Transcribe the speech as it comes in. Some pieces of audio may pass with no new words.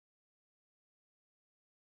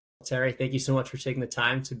Terry, thank you so much for taking the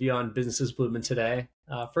time to be on Businesses Blooming today.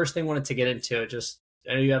 First thing I wanted to get into, just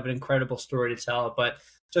I know you have an incredible story to tell, but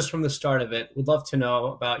just from the start of it, would love to know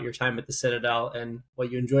about your time at the Citadel and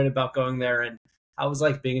what you enjoyed about going there and how it was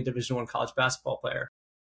like being a Division One college basketball player.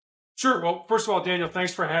 Sure. Well, first of all, Daniel,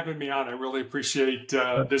 thanks for having me on. I really appreciate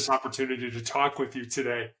this opportunity to talk with you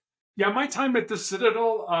today. Yeah, my time at the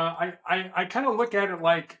Citadel, I kind of look at it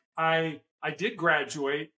like I did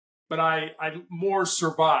graduate, but I more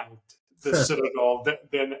survived the Citadel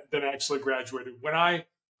than actually graduated. When I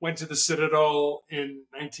went to the Citadel in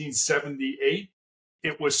 1978,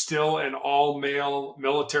 it was still an all-male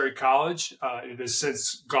military college. It has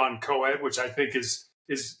since gone co-ed, which I think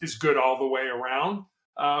is good all the way around.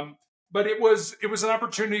 But it was an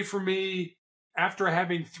opportunity for me after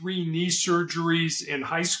having 3 knee surgeries in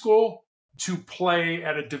high school to play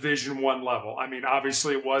at a Division One level. I mean,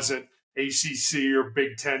 obviously it wasn't ACC or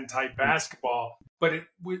Big Ten type basketball, but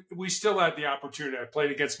we still had the opportunity. I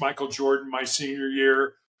played against Michael Jordan my senior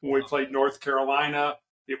year when we played North Carolina.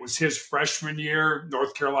 It was his freshman year.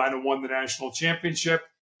 North Carolina won the national championship.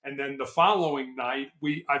 And then the following night,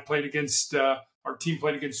 I played against, our team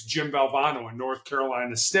played against Jim Valvano in North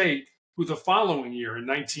Carolina State, who the following year in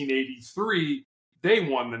 1983, they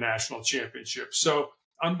won the national championship. So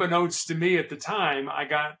unbeknownst to me at the time, I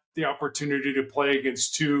got the opportunity to play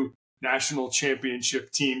against 2 national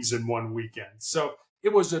championship teams in one weekend. So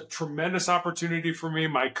it was a tremendous opportunity for me.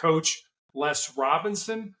 My coach, Les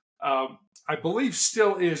Robinson, I believe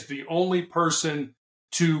still is the only person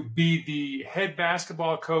to be the head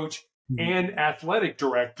basketball coach and athletic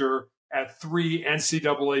director at 3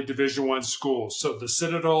 NCAA Division I schools. So the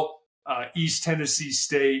Citadel, East Tennessee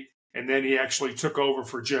State, and then he actually took over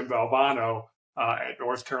for Jim Valvano at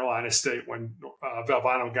North Carolina State when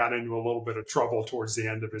Valvano got into a little bit of trouble towards the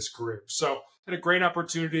end of his career. So had a great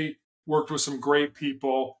opportunity, worked with some great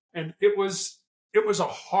people, and it was a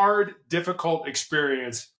hard, difficult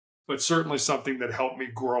experience, but certainly something that helped me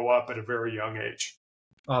grow up at a very young age.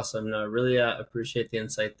 Awesome. No, really appreciate the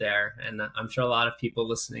insight there. And I'm sure a lot of people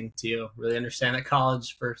listening to you really understand that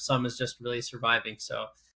college for some is just really surviving. So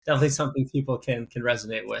definitely something people can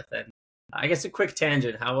resonate with. And I guess a quick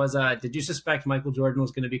tangent. How was, did you suspect Michael Jordan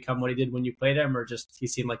was going to become what he did when you played him, or just he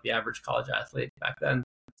seemed like the average college athlete back then?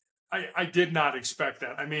 I did not expect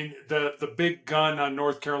that. I mean, the big gun on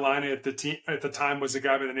North Carolina at the time was a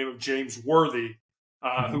guy by the name of James Worthy,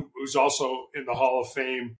 who's also in the Hall of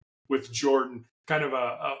Fame with Jordan. Kind of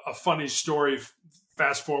a funny story.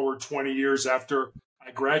 Fast forward 20 years after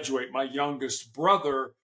I graduate, my youngest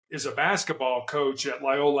brother is a basketball coach at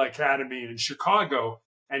Loyola Academy in Chicago,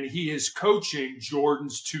 and he is coaching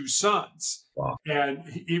Jordan's 2 sons. Wow. And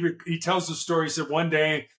he tells the story. He said one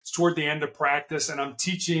day it's toward the end of practice, and I'm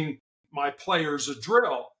teaching my players a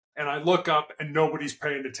drill, and I look up and nobody's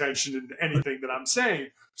paying attention to anything that I'm saying.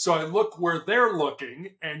 So I look where they're looking,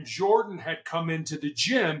 and Jordan had come into the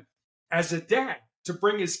gym as a dad to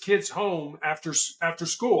bring his kids home after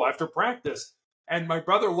school, after practice. And my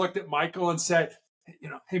brother looked at Michael and said,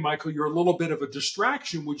 hey, Michael, you're a little bit of a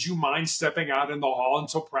distraction. Would you mind stepping out in the hall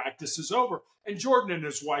until practice is over? And Jordan and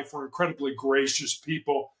his wife were incredibly gracious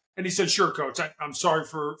people. And he said, sure, coach, I'm sorry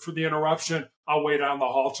for the interruption. I'll wait out in the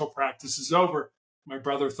hall till practice is over. My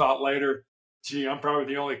brother thought later, gee, I'm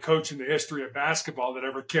probably the only coach in the history of basketball that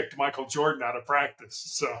ever kicked Michael Jordan out of practice.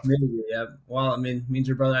 So maybe, yeah. Well, I mean, means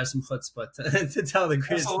your brother has some chutzpah to tell the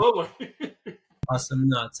greatest. Absolutely. Awesome.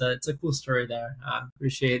 No, it's a cool story there.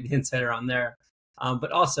 Appreciate the insight around there.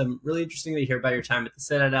 But awesome. Really interesting to hear about your time at the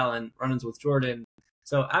Citadel and run-ins with Jordan.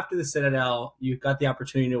 So after the Citadel, you got the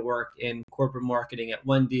opportunity to work in corporate marketing at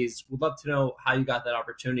Wendy's. Would love to know how you got that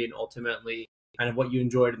opportunity and ultimately kind of what you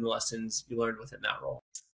enjoyed and the lessons you learned within that role.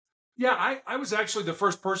 Yeah, I was actually the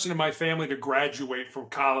first person in my family to graduate from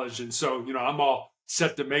college. And so, I'm all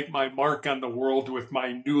set to make my mark on the world with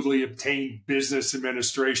my newly obtained business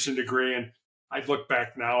administration degree. And I look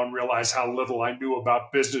back now and realize how little I knew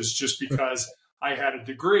about business just because I had a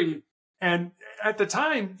degree. And at the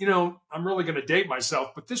time, I'm really going to date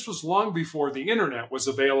myself, but this was long before the internet was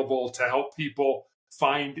available to help people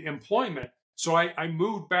find employment. So I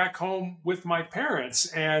moved back home with my parents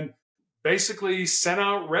and basically sent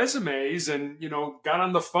out resumes and, got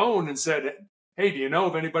on the phone and said, hey, do you know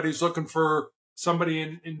if anybody's looking for somebody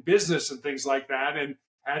in business and things like that? And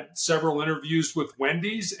had several interviews with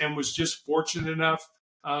Wendy's and was just fortunate enough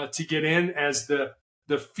to get in as the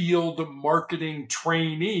field marketing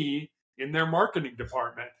trainee in their marketing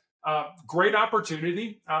department. Great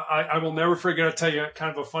opportunity. I will never forget. I'll tell you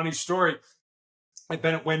kind of a funny story. I've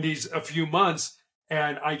been at Wendy's a few months,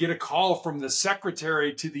 and I get a call from the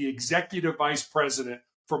secretary to the executive vice president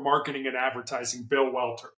for marketing and advertising, Bill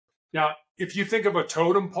Welter. Now, if you think of a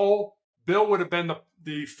totem pole, Bill would have been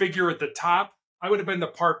the figure at the top. I would have been the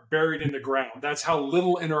part buried in the ground. That's how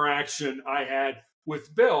little interaction I had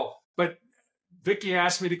with Bill. But Vicky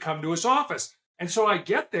asked me to come to his office. And so I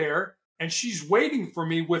get there and she's waiting for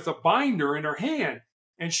me with a binder in her hand.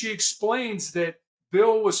 And she explains that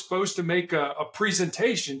Bill was supposed to make a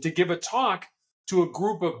presentation to give a talk to a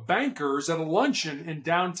group of bankers at a luncheon in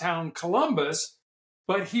downtown Columbus,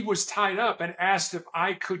 but he was tied up and asked if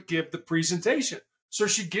I could give the presentation. So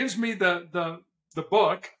she gives me the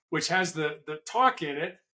book, which has the talk in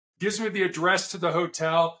it, gives me the address to the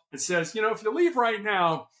hotel, and says, if you leave right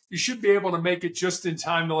now, you should be able to make it just in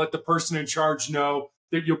time to let the person in charge know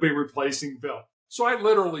that you'll be replacing Bill. So I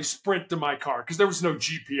literally sprint to my car because there was no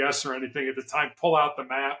GPS or anything at the time, pull out the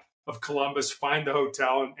map of Columbus, find the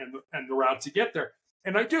hotel and the route to get there.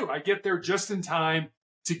 And I do. I get there just in time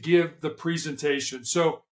to give the presentation.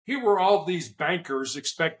 So here were all these bankers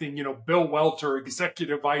expecting, Bill Welter,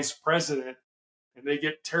 executive vice president, and they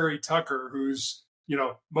get Terry Tucker, whose,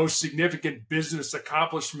 most significant business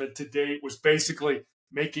accomplishment to date was basically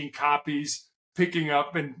making copies, picking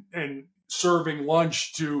up and serving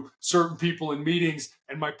lunch to certain people in meetings,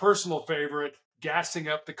 and my personal favorite, gassing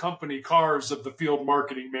up the company cars of the field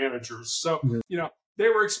marketing managers. So, they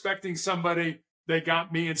were expecting somebody. They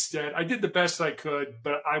got me instead. I did the best I could,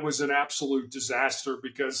 but I was an absolute disaster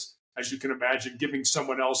because, as you can imagine, giving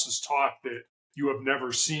someone else's talk that you have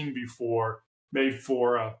never seen before made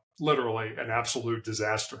for literally an absolute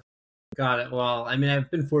disaster. Got it. Well, I mean, I've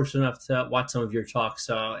been fortunate enough to watch some of your talks.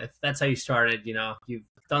 So if that's how you started, you've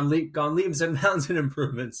gone leaps and bounds in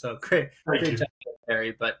improvement. So great job,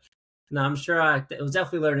 Terry. But no, I'm sure it was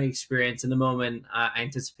definitely a learning experience. In the moment, I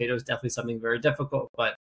anticipate it was definitely something very difficult,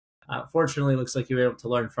 but fortunately, it looks like you were able to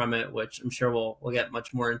learn from it, which I'm sure we'll get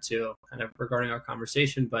much more into kind of regarding our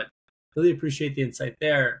conversation. But really appreciate the insight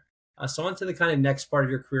there. So on to the kind of next part of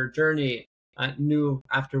your career journey. Knew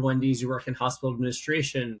after Wendy's, you work in hospital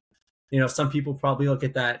administration. Some people probably look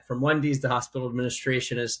at that from Wendy's to hospital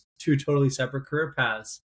administration as two totally separate career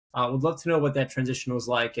paths. Would love to know what that transition was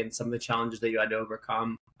like and some of the challenges that you had to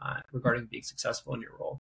overcome regarding being successful in your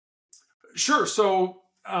role. Sure. So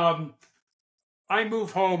I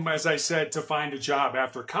moved home, as I said, to find a job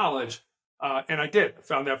after college. And I did. I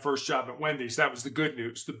found that first job at Wendy's. That was the good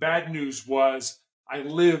news. The bad news was I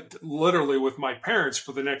lived literally with my parents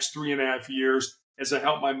for the next 3.5 years as I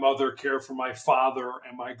helped my mother care for my father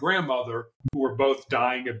and my grandmother, who were both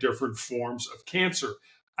dying of different forms of cancer.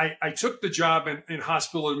 I took the job in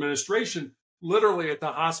hospital administration, literally at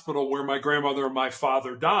the hospital where my grandmother and my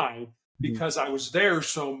father died, because I was there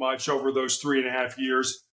so much over those 3.5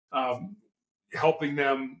 years, helping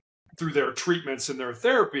them through their treatments and their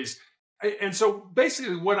therapies. And so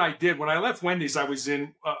basically what I did when I left Wendy's, I was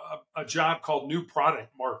in a job called new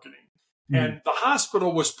product marketing. And the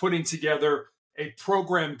hospital was putting together a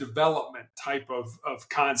program development type of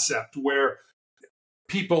concept where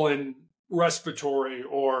people in respiratory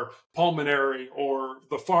or pulmonary or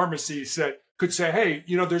the pharmacy could say, hey,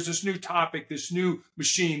 there's this new topic, this new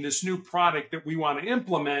machine, this new product that we want to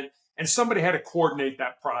implement. And somebody had to coordinate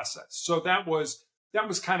that process. So that was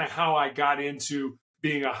kind of how I got into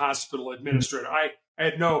being a hospital administrator. I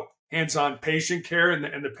had no hands-on patient care,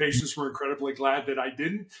 and the patients were incredibly glad that I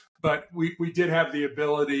didn't. But we did have the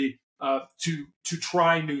ability to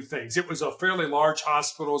try new things. It was a fairly large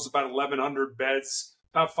hospital. It was about 1,100 beds,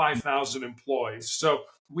 about 5,000 employees. So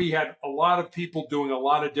we had a lot of people doing a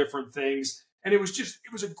lot of different things. And it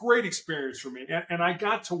was a great experience for me. And I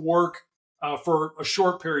got to work for a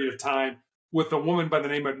short period of time with a woman by the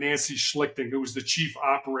name of Nancy Schlichting, who was the chief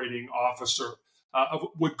operating officer,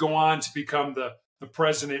 would go on to become the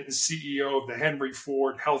president and CEO of the Henry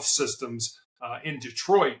Ford Health Systems in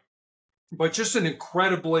Detroit. But just an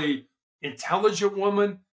incredibly intelligent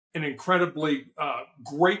woman, an incredibly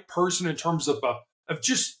great person in terms of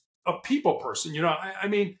just a people person. I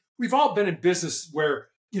mean, we've all been in business where,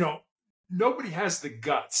 nobody has the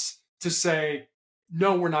guts to say,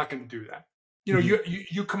 no, we're not going to do that.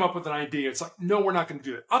 You come up with an idea. It's like, no, we're not going to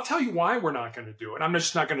do it. I'll tell you why we're not going to do it. I'm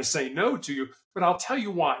just not going to say no to you, but I'll tell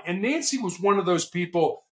you why. And Nancy was one of those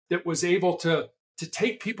people that was able to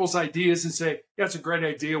take people's ideas and say, yeah, it's a great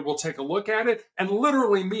idea. We'll take a look at it. And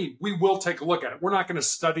literally mean, we will take a look at it. We're not going to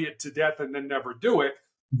study it to death and then never do it.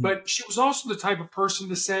 Mm-hmm. But she was also the type of person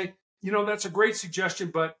to say, that's a great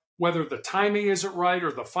suggestion, but whether the timing isn't right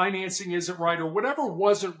or the financing isn't right or whatever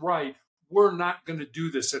wasn't right, we're not going to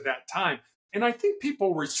do this at that time. And I think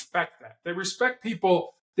people respect that. They respect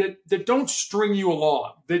people that don't string you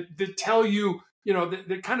along, that tell you,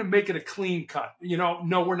 that kind of make it a clean cut.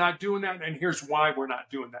 No, we're not doing that. And here's why we're not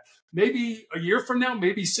doing that. Maybe a year from now,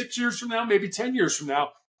 maybe 6 years from now, maybe 10 years from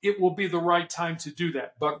now, it will be the right time to do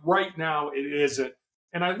that. But right now it isn't.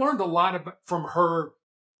 And I learned a lot from her,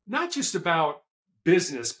 not just about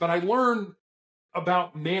business, but I learned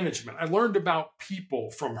about management. I learned about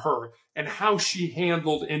people from her and how she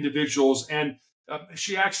handled individuals. And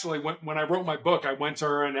she actually, when I wrote my book, I went to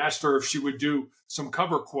her and asked her if she would do some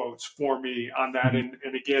cover quotes for me on that. And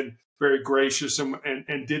again, very gracious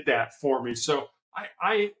and did that for me. So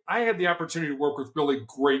I had the opportunity to work with really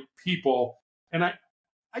great people. And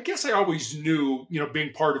I guess I always knew,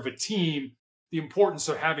 being part of a team, the importance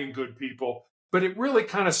of having good people. But it really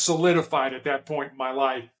kind of solidified at that point in my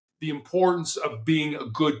life the importance of being a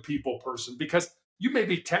good people person, because you may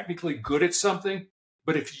be technically good at something,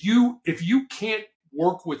 but if you can't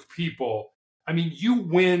work with people, I mean, you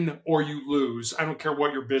win or you lose. I don't care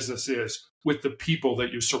what your business is, with the people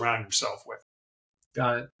that you surround yourself with.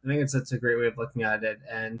 Got it. I think that's a great way of looking at it.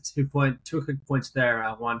 And two quick points there.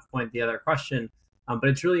 One point, the other question. But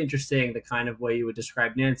it's really interesting the kind of way you would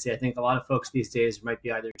describe Nancy. I think a lot of folks these days might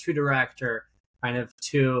be either too direct or kind of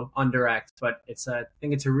too indirect, but I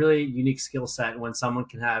think it's a really unique skill set when someone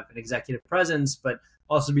can have an executive presence, but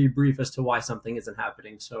also be brief as to why something isn't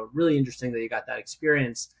happening. So really interesting that you got that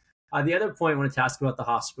experience. The other point I wanted to ask about the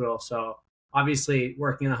hospital. So obviously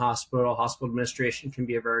working in a hospital administration can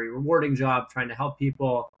be a very rewarding job trying to help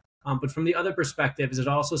people. But from the other perspective, is it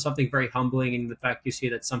also something very humbling in the fact you see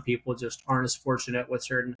that some people just aren't as fortunate with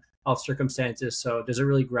certain health circumstances? So does it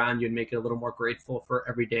really ground you and make it a little more grateful for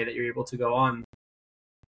every day that you're able to go on?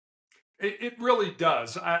 It really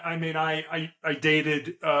does. I mean, I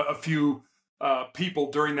dated a few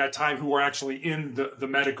people during that time who were actually in the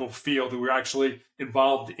medical field, who were actually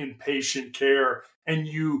involved in patient care. And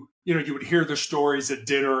you would hear the stories at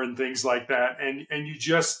dinner and things like that. And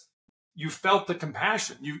you felt the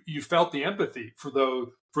compassion. You felt the empathy for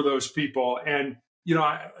those people. And,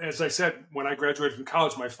 as I said, when I graduated from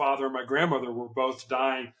college, my father and my grandmother were both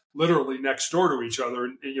dying literally next door to each other,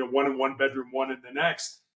 and one in one bedroom, one in the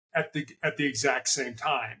next, at the exact same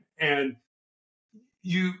time. And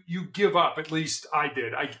you give up, at least I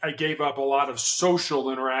did. I gave up a lot of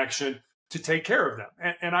social interaction to take care of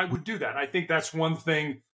them. And I would do that. I think that's one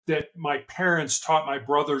thing that my parents taught my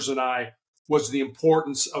brothers and I, was the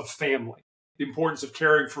importance of family, the importance of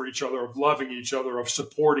caring for each other, of loving each other, of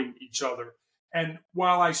supporting each other. And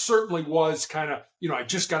while I certainly was kind of, I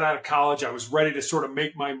just got out of college, I was ready to sort of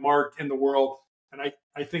make my mark in the world. And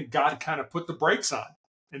I think God kind of put the brakes on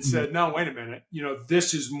and said, no, wait a minute,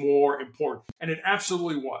 this is more important. And it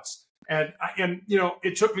absolutely was. And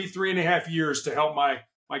it took me 3.5 years to help my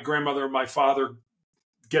grandmother and my father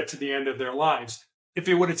get to the end of their lives. If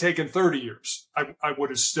it would have taken 30 years, I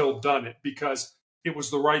would have still done it, because it was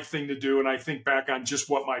the right thing to do. And I think back on just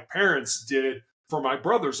what my parents did for my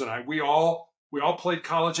brothers and I. We all played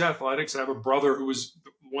college athletics. I have a brother who was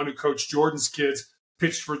the one who coached Jordan's kids,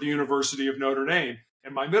 pitched for the University of Notre Dame.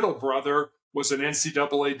 And my middle brother was an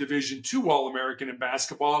NCAA Division II All-American in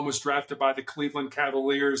basketball and was drafted by the Cleveland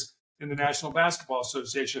Cavaliers in the National Basketball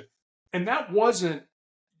Association. And that wasn't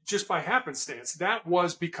just by happenstance. That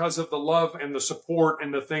was because of the love and the support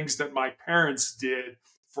and the things that my parents did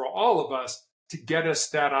for all of us to get us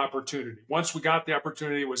that opportunity. Once we got the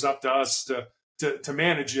opportunity, it was up to us to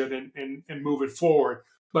manage it and move it forward.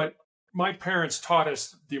 But my parents taught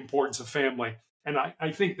us the importance of family. And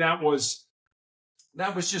I think that was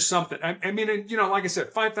just something. I mean, like I said,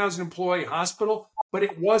 5,000 employee hospital, but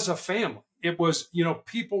it was a family. It was,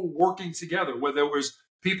 people working together, whether it was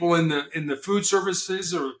people in the food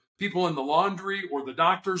services, or people in the laundry, or the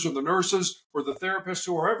doctors, or the nurses, or the therapists,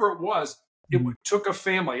 or whoever it was. It took a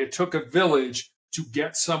family, it took a village to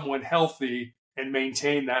get someone healthy and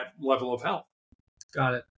maintain that level of health.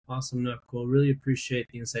 Got it. Awesome. No, cool. Really appreciate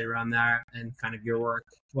the insight around that and kind of your work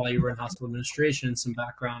while you were in hospital administration, some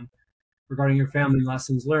background regarding your family and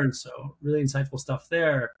lessons learned. So really insightful stuff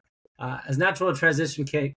there. As natural as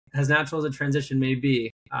a transition may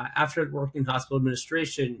be, after working in hospital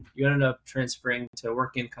administration, you ended up transferring to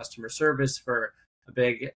working in customer service for a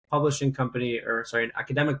big publishing company, an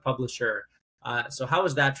academic publisher. So how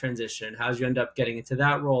was that transition? How did you end up getting into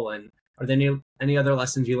that role? And are there any other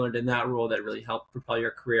lessons you learned in that role that really helped propel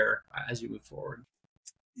your career as you move forward?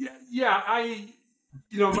 Yeah. I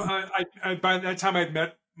by that time I'd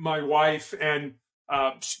met my wife, and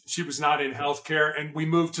she was not in healthcare, and we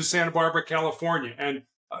moved to Santa Barbara, California, and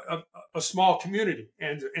a small community.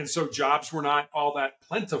 And so jobs were not all that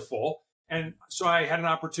plentiful. And so I had an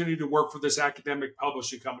opportunity to work for this academic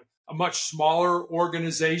publishing company, a much smaller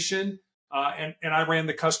organization, and I ran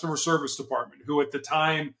the customer service department, who at the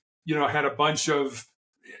time, had a bunch of,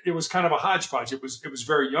 it was kind of a hodgepodge. It was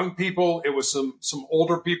very young people. It was some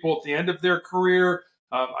older people at the end of their career.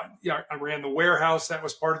 I ran the warehouse. That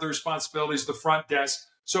was part of the responsibilities, the front desk.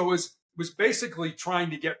 So it was basically trying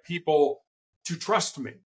to get people to trust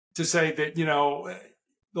me, to say that,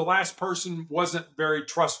 the last person wasn't very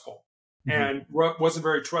trustful and wasn't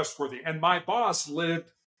very trustworthy. And my boss lived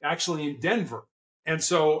actually in Denver. And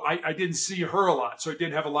so I didn't see her a lot. So I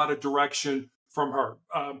didn't have a lot of direction from her.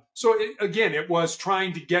 It was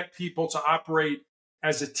trying to get people to operate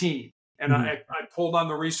as a team. And I pulled on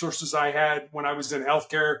the resources I had when I was in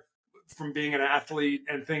healthcare from being an athlete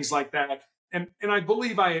and things like that. And I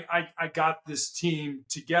believe I got this team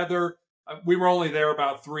together. We were only there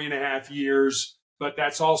about 3.5 years, but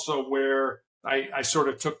that's also where I sort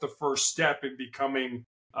of took the first step in becoming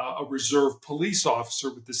a reserve police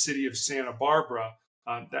officer with the city of Santa Barbara.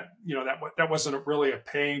 That wasn't really a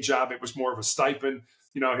paying job. It was more of a stipend.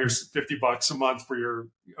 Here's $50 a month for your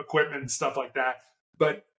equipment and stuff like that.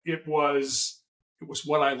 But it was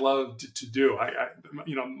what I loved to do.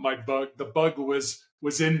 The bug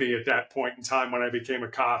was in me at that point in time when I became a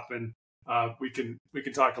cop. And we can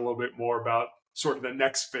talk a little bit more about sort of the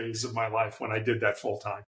next phase of my life when I did that full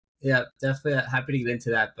time. Yeah, definitely happy to get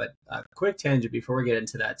into that. But quick tangent before we get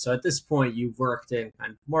into that. So at this point, you've worked in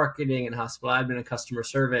kind of marketing and hospital admin and customer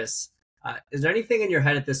service. Is there anything in your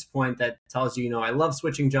head at this point that tells you, I love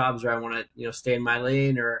switching jobs, or I want to, stay in my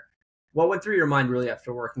lane, or what went through your mind really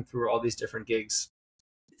after working through all these different gigs?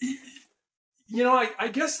 I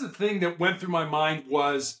guess the thing that went through my mind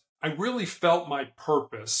was I really felt my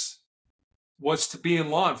purpose was to be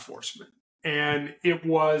in law enforcement. And it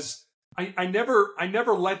was, I never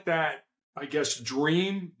let that, I guess,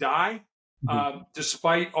 dream die,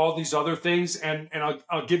 despite all these other things. And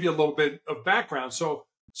I'll give you a little bit of background. So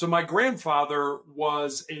my grandfather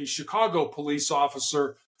was a Chicago police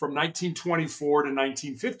officer from 1924 to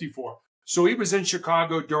 1954. So he was in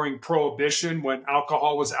Chicago during Prohibition, when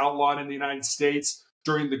alcohol was outlawed in the United States,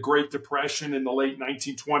 during the Great Depression in the late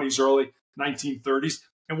 1920s, early 1930s.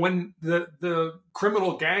 And when the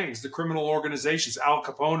criminal gangs, the criminal organizations, Al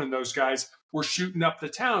Capone and those guys were shooting up the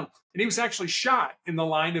town, and he was actually shot in the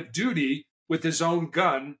line of duty with his own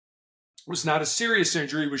gun. It was not a serious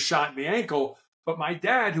injury. He was shot in the ankle. But my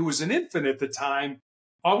dad, who was an infant at the time,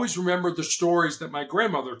 always remembered the stories that my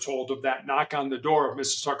grandmother told of that knock on the door of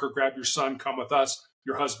Mrs. Tucker, grab your son, come with us.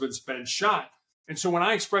 Your husband's been shot. And so when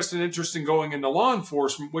I expressed an interest in going into law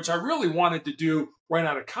enforcement, which I really wanted to do right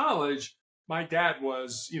out of college, my dad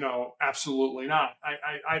was, absolutely not.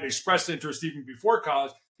 I'd expressed interest even before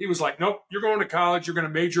college. He was like, nope, you're going to college. You're going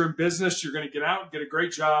to major in business. You're going to get out, get a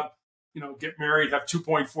great job, get married, have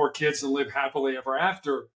 2.4 kids and live happily ever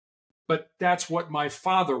after. But that's what my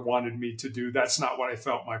father wanted me to do. That's not what I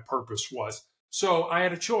felt my purpose was. So I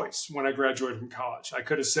had a choice when I graduated from college. I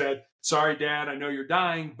could have said, sorry, Dad, I know you're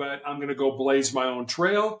dying, but I'm going to go blaze my own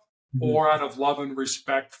trail. Or out of love and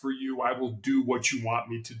respect for you, I will do what you want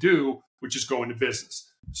me to do, which is go into business.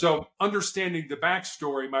 So understanding the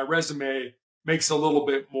backstory, my resume makes a little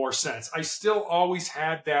bit more sense. I still always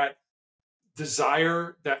had that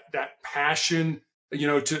desire, that passion,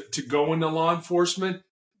 to go into law enforcement.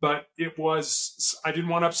 But I didn't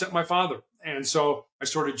want to upset my father. And so I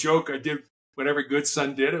sort of joke, I did what every good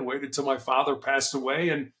son did. I waited till my father passed away,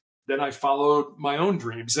 and then I followed my own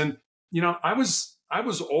dreams. And, I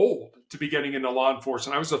was old to be getting into law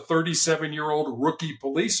enforcement. I was a 37-year-old rookie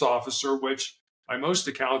police officer, which by most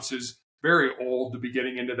accounts is very old to be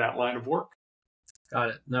getting into that line of work.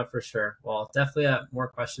 Got it. No, for sure. Well, definitely have more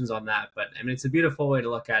questions on that. But I mean, it's a beautiful way to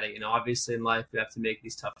look at it. Obviously in life, you have to make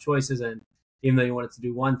these tough choices. And even though you wanted to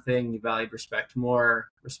do one thing, you valued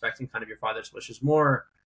respecting kind of your father's wishes more.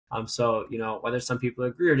 So, whether some people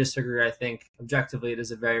agree or disagree, I think objectively it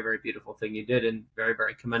is a very, very beautiful thing you did and very,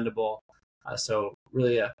 very commendable. So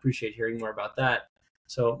really appreciate hearing more about that.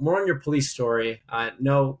 So more on your police story. As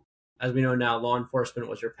we know now, law enforcement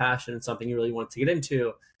was your passion and something you really wanted to get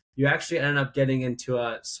into. You actually ended up getting into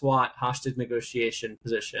a SWAT hostage negotiation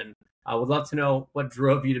position. I would love to know what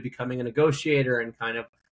drove you to becoming a negotiator and kind of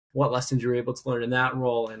what lessons you were able to learn in that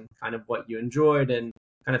role and kind of what you enjoyed and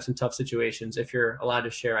kind of some tough situations, if you're allowed to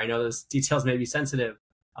share. I know those details may be sensitive,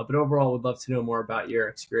 but overall would love to know more about your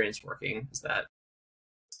experience working as that.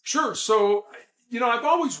 Sure. So, I've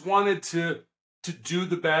always wanted to do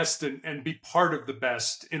the best and be part of the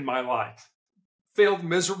best in my life. Failed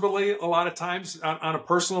miserably a lot of times on a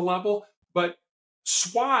personal level, but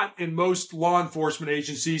SWAT in most law enforcement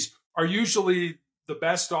agencies are usually the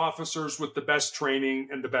best officers with the best training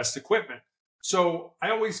and the best equipment. So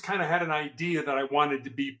I always kind of had an idea that I wanted to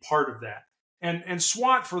be part of that. And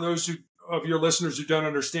SWAT, for those of your listeners who don't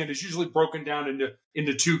understand, is usually broken down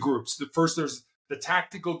into two groups. The first, there's the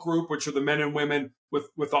tactical group, which are the men and women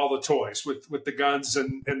with all the toys, with the guns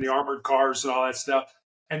and the armored cars and all that stuff.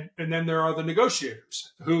 And then there are the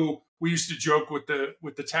negotiators, who we used to joke with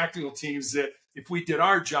the tactical teams that if we did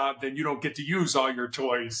our job, then you don't get to use all your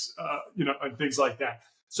toys, and things like that.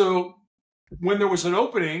 So when there was an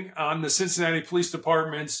opening on the Cincinnati Police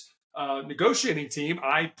Department's negotiating team,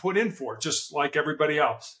 I put in for it, just like everybody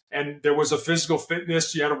else. And there was a physical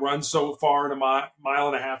fitness. You had to run so far in a mile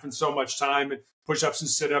and a half in so much time, and push-ups and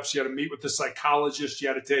sit-ups. You had to meet with the psychologist. You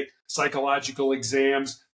had to take psychological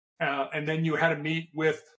exams. And then you had to meet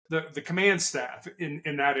with the command staff in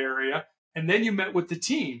that area. And then you met with the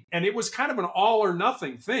team. And it was kind of an all or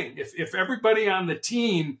nothing thing. If everybody on the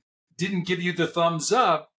team didn't give you the thumbs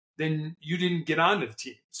up, then you didn't get onto the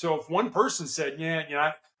team. So if one person said,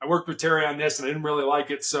 I worked with Terry on this and I didn't really like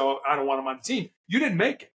it, so I don't want him on the team, you didn't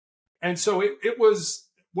make it. And so it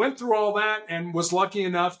went through all that and was lucky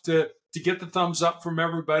enough to get the thumbs up from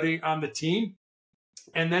everybody on the team,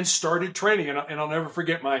 and then started training. And I'll never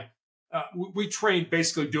forget we trained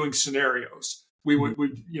basically doing scenarios. We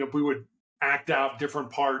would act out different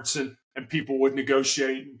parts, and people would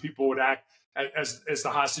negotiate, and people would act as the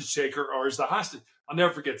hostage taker or as the hostage. I'll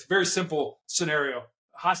never forget. It's a very simple scenario.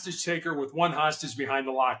 Hostage taker with one hostage behind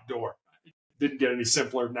a locked door. It didn't get any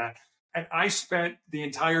simpler than that. And I spent the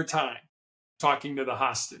entire time talking to the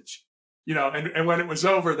hostage, and when it was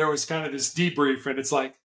over, there was kind of this debrief, and it's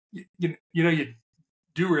like, you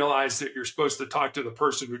do realize that you're supposed to talk to the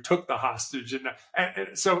person who took the hostage.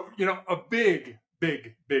 And so, a big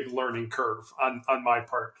learning curve on my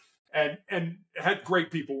part, and had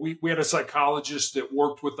great people. We had a psychologist that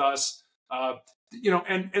worked with us, and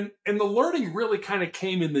the learning really kind of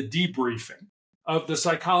came in the debriefing of the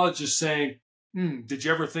psychologist saying, did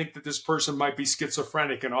you ever think that this person might be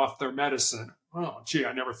schizophrenic and off their medicine? Oh, gee,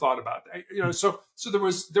 I never thought about that. So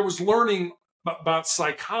there was learning about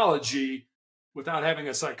psychology without having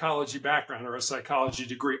a psychology background or a psychology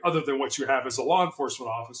degree, other than what you have as a law enforcement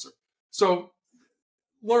officer. So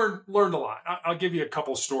learned a lot. I'll give you a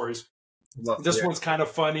couple stories. This one's kind of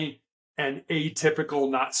funny and atypical,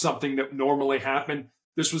 not something that normally happened.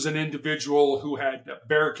 This was an individual who had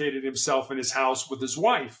barricaded himself in his house with his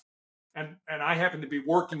wife. And I happened to be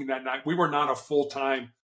working that night. We were not a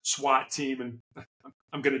full-time SWAT team, and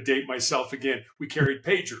I'm going to date myself again. We carried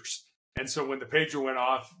pagers. And so when the pager went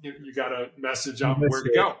off, you got a message on where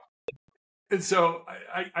to go. And so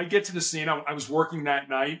I get to the scene. I was working that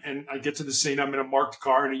night, and I get to the scene. I'm in a marked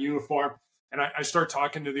car in a uniform, and I start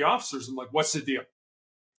talking to the officers. I'm like, what's the deal?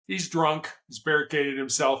 He's drunk. He's barricaded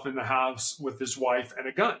himself in the house with his wife and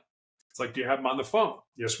a gun. It's like, do you have him on the phone?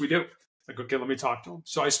 Yes, we do. Like, okay, let me talk to him.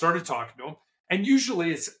 So I started talking to him. And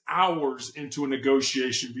usually it's hours into a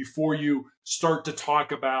negotiation before you start to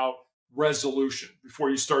talk about resolution, before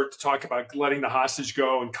you start to talk about letting the hostage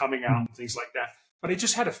go and coming out and things like that. But I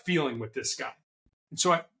just had a feeling with this guy. And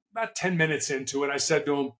so about 10 minutes into it, I said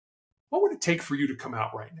to him, what would it take for you to come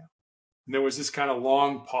out right now? And there was this kind of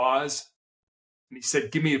long pause. And he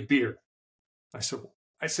said, give me a beer. I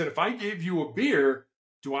said, if I gave you a beer,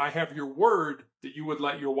 do I have your word that you would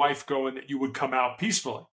let your wife go and that you would come out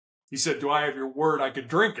peacefully? He said, do I have your word I could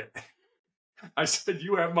drink it? I said,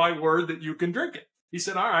 you have my word that you can drink it. He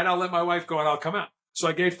said, all right, I'll let my wife go and I'll come out. So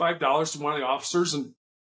I gave $5 to one of the officers and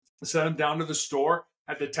sent him down to the store,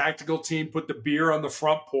 had the tactical team put the beer on the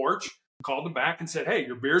front porch, called him back and said, hey,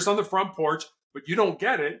 your beer's on the front porch, but you don't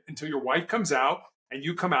get it until your wife comes out and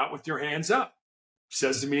you come out with your hands up. He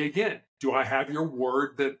says to me again, do I have your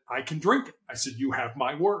word that I can drink it? I said, you have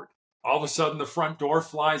my word. All of a sudden, the front door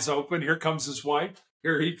flies open. Here comes his wife.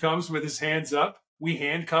 Here he comes with his hands up. We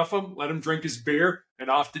handcuff him, let him drink his beer, and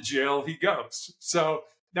off to jail he goes. So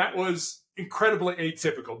that was incredibly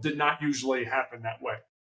atypical. Did not usually happen that way.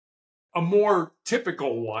 A more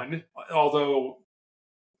typical one, although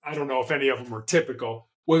I don't know if any of them are typical,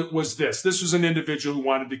 was this. This was an individual who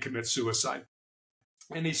wanted to commit suicide.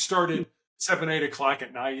 And he started 7, 8 o'clock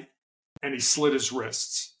at night, and he slit his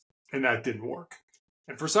wrists, and that didn't work.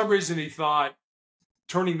 And for some reason, he thought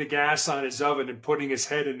turning the gas on his oven and putting his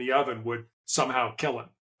head in the oven would somehow kill him.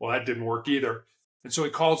 Well, that didn't work either. And so he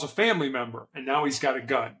calls a family member, and now he's got a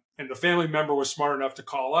gun. And the family member was smart enough to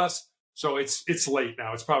call us. So it's late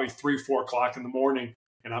now. It's probably 3, 4 o'clock in the morning,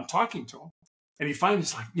 and I'm talking to him. And he finally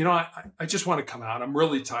is like, I just want to come out. I'm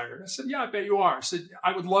really tired. I said, yeah, I bet you are. I said,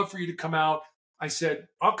 I would love for you to come out. I said,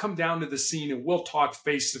 I'll come down to the scene and we'll talk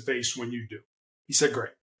face to face when you do. He said,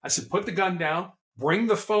 great. I said, put the gun down. bring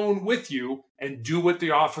the phone with you and do what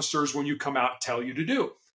the officers, when you come out, tell you to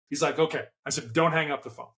do. He's like, okay. I said, don't hang up the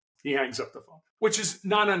phone. He hangs up the phone, which is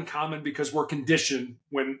not uncommon because we're conditioned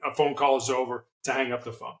when a phone call is over to hang up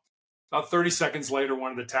the phone. About 30 seconds later,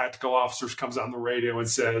 one of the tactical officers comes on the radio and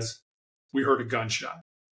says, we heard a gunshot.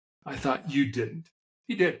 I thought, you didn't.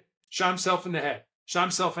 He did. Shot himself in the head. Shot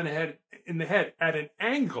himself in the head at an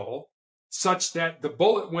angle such that the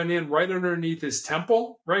bullet went in right underneath his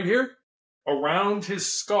temple, right here, around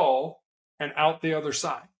his skull, and out the other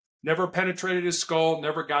side. Never penetrated his skull,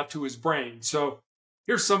 never got to his brain. So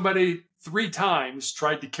here's somebody 3 times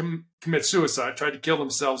tried to commit suicide, tried to kill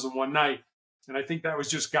themselves in one night. And I think that was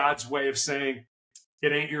just God's way of saying,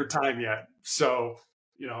 it ain't your time yet. So,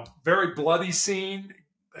 very bloody scene.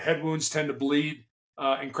 Head wounds tend to bleed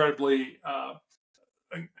incredibly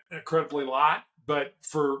lot. But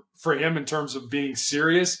for him, in terms of being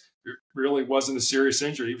serious, it really wasn't a serious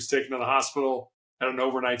injury. He was taken to the hospital, had an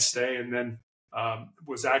overnight stay, and then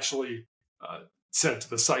was actually sent to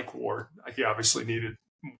the psych ward. He obviously needed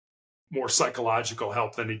more psychological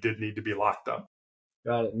help than he did need to be locked up.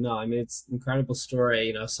 Got it. No, I mean, it's an incredible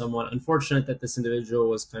story. Somewhat unfortunate that this individual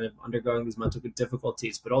was kind of undergoing these mental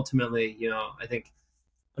difficulties, but ultimately, I think,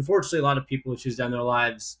 unfortunately, a lot of people who choose to end their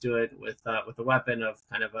lives do it with a weapon of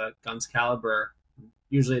kind of a gun's caliber.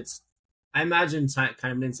 Usually, it's, I imagine, kind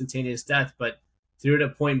of an instantaneous death, but through it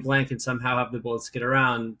at point blank and somehow have the bullets get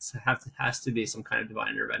around, has to be some kind of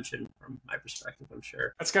divine intervention from my perspective, I'm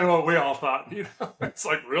sure. That's kind of what we all thought. It's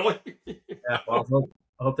like, really? Yeah. Well,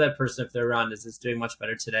 I hope that person, if they're around, is doing much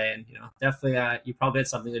better today. And, definitely you probably had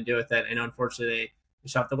something to do with it. I know, unfortunately, they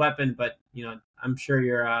shot the weapon, but, I'm sure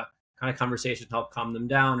your kind of conversation helped calm them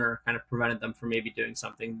down or kind of prevented them from maybe doing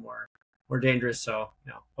something more dangerous. So,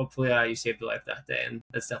 hopefully you saved a life that day, and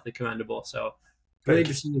that's definitely commendable. So really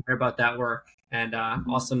interesting to hear about that work, and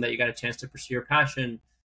awesome that you got a chance to pursue your passion.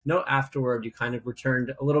 Note afterward, you kind of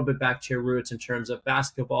returned a little bit back to your roots in terms of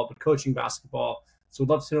basketball, but coaching basketball. So we'd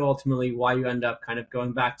love to know ultimately why you end up kind of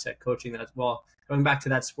going back to coaching that as well, going back to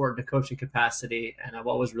that sport in a coaching capacity, and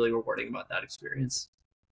what was really rewarding about that experience.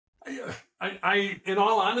 I in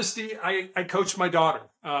all honesty, I coached my daughter.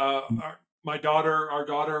 Our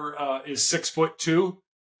daughter is 6'2".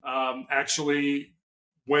 Actually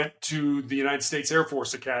went to the United States Air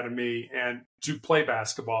Force Academy and to play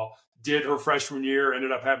basketball. Did her freshman year,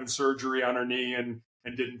 ended up having surgery on her knee and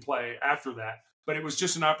didn't play after that. But it was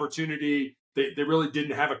just an opportunity. They really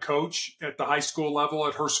didn't have a coach at the high school level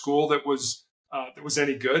at her school that was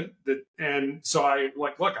any good. And so I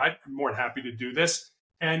look, I'm more than happy to do this.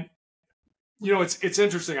 And it's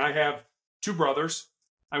interesting. I have 2 brothers.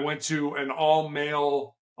 I went to an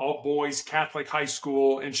all-male, all-boys Catholic high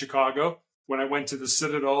school in Chicago. When I went to the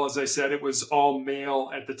Citadel, as I said, it was all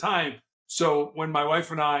male at the time. So when my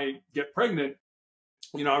wife and I get pregnant,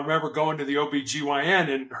 I remember going to the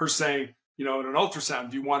OBGYN and her saying, in an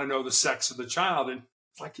ultrasound, do you want to know the sex of the child? And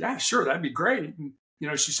it's like, yeah, sure, that'd be great. And,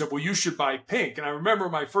 she said, well, you should buy pink. And I remember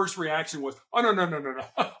my first reaction was, oh,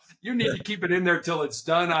 no. You need to keep it in there till it's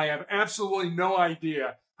done. I have absolutely no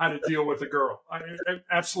idea how to deal with a girl. I have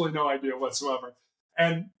absolutely no idea whatsoever.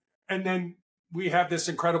 And then we have this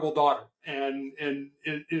incredible daughter, and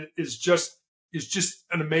it is just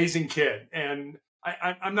an amazing kid. And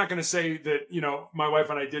I'm not going to say that, my wife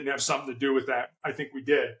and I didn't have something to do with that. I think we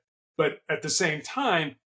did. But at the same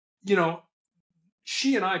time,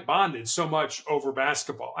 she and I bonded so much over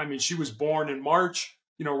basketball. I mean, she was born in March,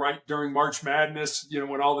 right during March Madness,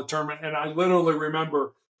 when all the tournament, and I literally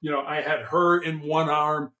remember, I had her in one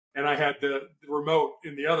arm and I had the remote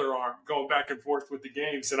in the other arm going back and forth with the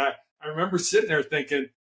games. And I remember sitting there thinking,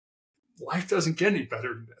 life doesn't get any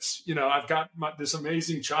better than this. I've got this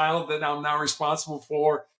amazing child that I'm now responsible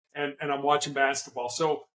for, and I'm watching basketball.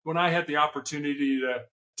 So when I had the opportunity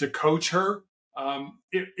to coach her,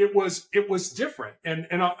 it was different.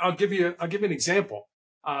 And I'll give you an example.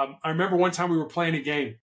 I remember one time we were playing a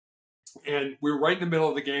game, and we were right in the middle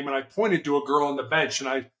of the game, and I pointed to a girl on the bench and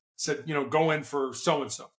I said, go in for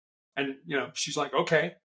so-and-so. And, she's like,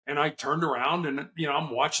 okay. And I turned around and,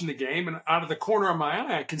 I'm watching the game, and out of the corner of my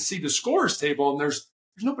eye, I can see the scorer's table, and there's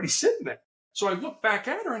nobody sitting there. So I look back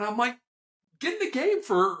at her and I'm like, get in the game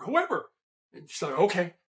for whoever. And she's like,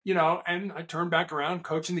 okay. And I turn back around,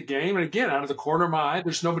 coaching the game. And again, out of the corner of my eye,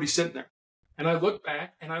 there's nobody sitting there. And I look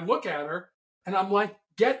back and I look at her and I'm like,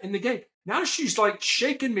 get in the game. Now she's like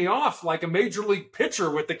shaking me off like a major league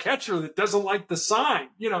pitcher with the catcher that doesn't like the sign.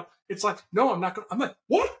 It's like, no, I'm not going to. I'm like,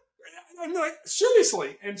 what? I'm like,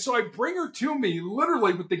 seriously. And so I bring her to me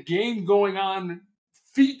literally with the game going on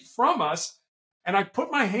feet from us. And I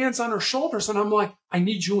put my hands on her shoulders and I'm like, I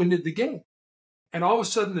need you into the game. And all of a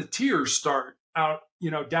sudden the tears start out,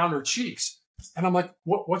 down her cheeks. And I'm like,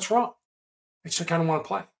 what's wrong? And she's like, I don't want to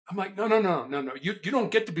play. I'm like, no. You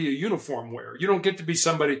don't get to be a uniform wearer. You don't get to be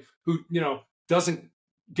somebody who, doesn't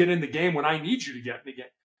get in the game when I need you to get in the game.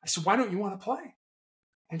 I said, why don't you want to play?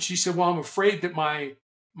 And she said, well, I'm afraid that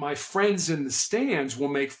my friends in the stands will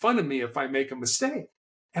make fun of me if I make a mistake.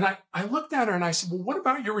 And I looked at her and I said, well, what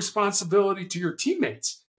about your responsibility to your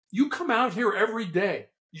teammates? You come out here every day.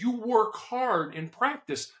 You work hard in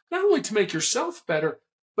practice, not only to make yourself better,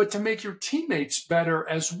 but to make your teammates better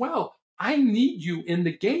as well. I need you in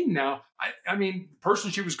the game now. I mean, the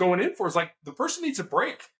person she was going in for is like, the person needs a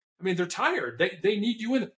break. I mean, they're tired. They need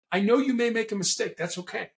you in. I know you may make a mistake. That's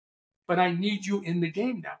okay. But I need you in the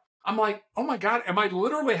game now. I'm like, oh my God, am I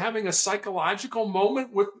literally having a psychological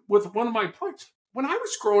moment with one of my players? When I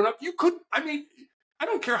was growing up, I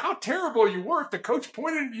don't care how terrible you were. If the coach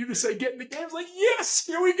pointed at you to say, get in the game, I was like, yes,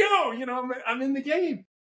 here we go. I'm in the game.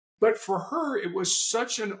 But for her, it was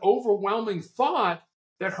such an overwhelming thought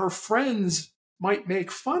that her friends might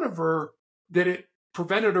make fun of her that it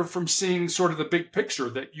prevented her from seeing sort of the big picture,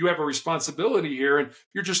 that you have a responsibility here and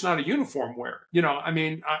you're just not a uniform wearer.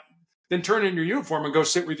 Then turn in your uniform and go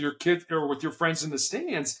sit with your kids or with your friends in the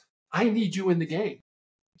stands. I need you in the game.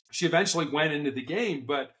 She eventually went into the game,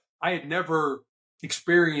 but I had never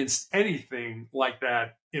experienced anything like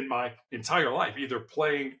that in my entire life, either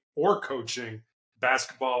playing or coaching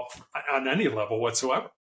basketball on any level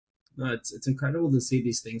whatsoever. No, it's incredible to see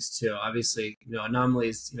these things too. Obviously,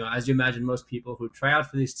 anomalies, as you imagine, most people who try out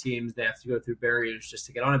for these teams, they have to go through barriers just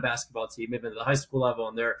to get on a basketball team, even at the high school level,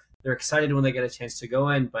 and they're excited when they get a chance to go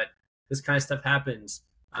in, but this kind of stuff happens.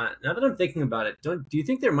 Now that I'm thinking about it, do you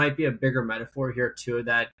think there might be a bigger metaphor here too,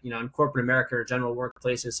 that, in corporate America or general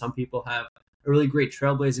workplaces, some people have a really great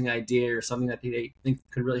trailblazing idea or something that they think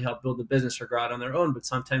could really help build the business or grow out on their own, but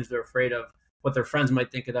sometimes they're afraid of what their friends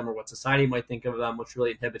might think of them or what society might think of them, which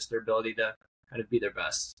really inhibits their ability to kind of be their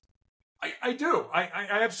best. I do. I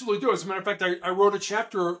absolutely do. As a matter of fact, I wrote a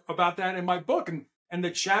chapter about that in my book, and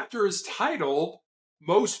the chapter is titled,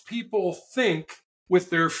 Most People Think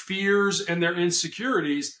with Their Fears and Their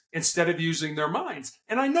Insecurities instead of using their minds.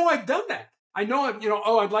 And I know I've done that. I know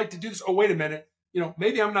I'd like to do this. Oh, wait a minute.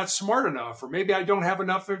 Maybe I'm not smart enough, or maybe I don't have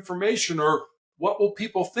enough information, or what will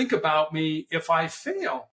people think about me if I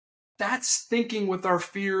fail? That's thinking with our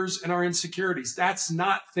fears and our insecurities. That's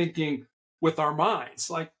not thinking with our minds.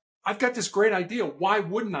 Like, I've got this great idea. Why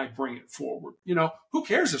wouldn't I bring it forward? Who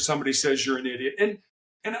cares if somebody says you're an idiot? And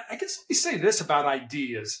I guess let me say this about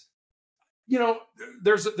ideas.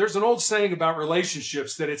 There's an old saying about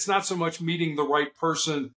relationships that it's not so much meeting the right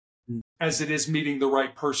person as it is meeting the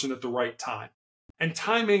right person at the right time. And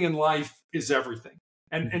timing in life is everything.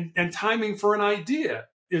 And timing for an idea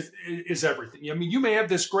is everything. I mean, you may have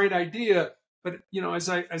this great idea, but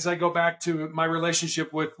as I go back to my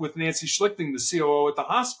relationship with Nancy Schlichting, the COO at the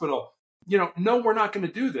hospital, no, we're not going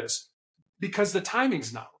to do this because the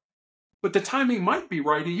timing's not right. But the timing might be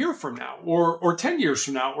right a year from now or 10 years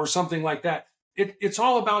from now or something like that. It's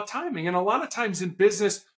all about timing. And a lot of times in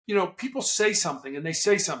business, people say something and they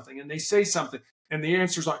say something and they say something and the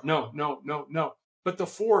answers are no. But the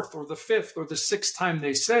fourth or the fifth or the sixth time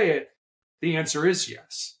they say it, the answer is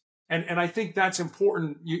yes. And I think that's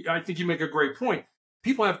important. I think you make a great point.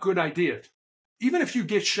 People have good ideas. Even if you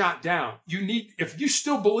get shot down, if you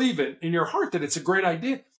still believe it in your heart that it's a great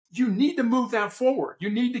idea, you need to move that forward. You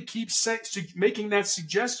need to keep making that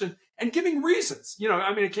suggestion and giving reasons.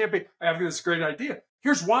 It can't be, I have this great idea.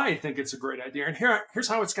 Here's why I think it's a great idea. And here's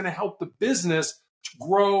how it's going to help the business to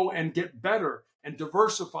grow and get better and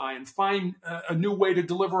diversify and find a new way to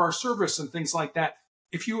deliver our service and things like that.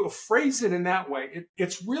 If you phrase it in that way,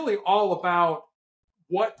 it's really all about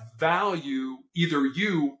what value either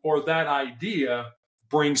you or that idea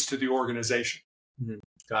brings to the organization. Mm-hmm.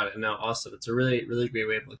 Got it. No, awesome. It's a really, really great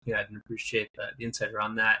way of looking at it and appreciate the insight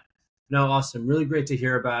around that. No, awesome. Really great to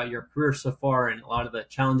hear about your career so far and a lot of the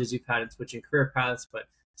challenges you've had in switching career paths, but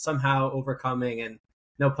somehow overcoming and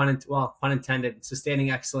pun intended,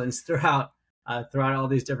 sustaining excellence throughout all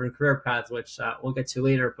these different career paths, which we'll get to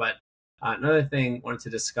later. But another thing I wanted to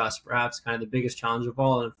discuss, perhaps kind of the biggest challenge of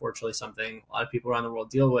all, and unfortunately something a lot of people around the world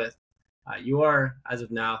deal with. You are, as of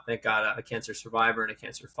now, thank God, a cancer survivor and a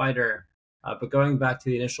cancer fighter. But going back to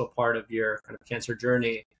the initial part of your kind of cancer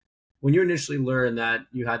journey, when you initially learned that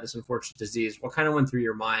you had this unfortunate disease, what kind of went through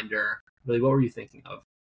your mind, or really what were you thinking of?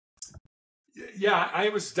 Yeah, I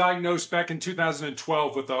was diagnosed back in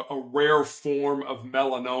 2012 with a rare form of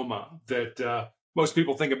melanoma that most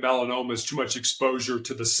people think of melanoma as too much exposure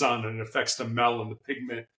to the sun and it affects the melanin, the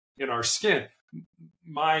pigment in our skin.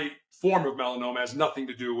 My form of melanoma has nothing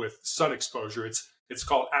to do with sun exposure. It's It's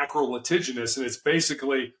called acrolitiginous, and it's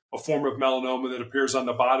basically a form of melanoma that appears on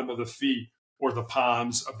the bottom of the feet or the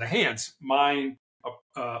palms of the hands. Mine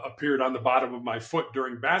appeared on the bottom of my foot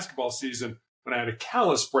during basketball season when I had a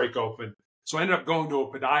callus break open. So I ended up going to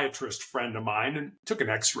a podiatrist friend of mine and took an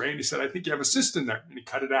x-ray, and he said, I think you have a cyst in there. And he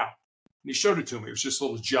cut it out. And he showed it to me. It was just a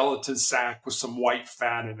little gelatin sac with some white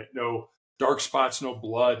fat in it. No dark spots, no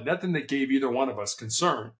blood, nothing that gave either one of us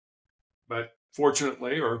concern. But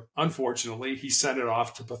fortunately or unfortunately, he sent it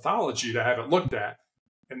off to pathology to have it looked at.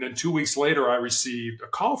 And then 2 weeks later, I received a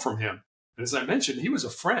call from him. And as I mentioned, he was a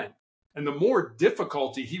friend. And the more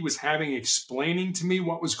difficulty he was having explaining to me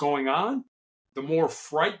what was going on, the more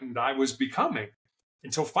frightened I was becoming.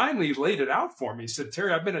 Until finally he laid it out for me. He said,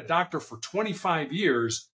 Terry, I've been a doctor for 25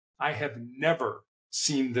 years. I have never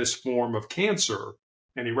seen this form of cancer.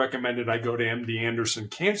 And he recommended I go to MD Anderson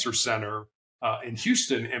Cancer Center in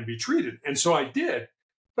Houston and be treated. And so I did.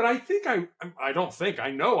 But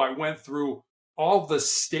I know I went through all the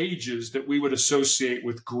stages that we would associate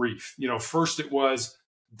with grief. First it was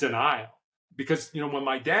denial. Because, when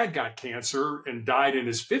my dad got cancer and died in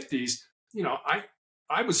his 50s,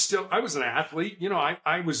 I was an athlete.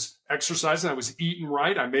 I was exercising. I was eating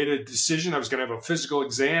right. I made a decision. I was going to have a physical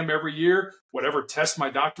exam every year. Whatever test my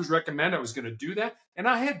doctors recommend, I was going to do that. And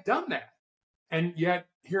I had done that. And yet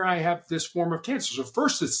here I have this form of cancer. So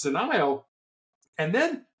first it's denial. And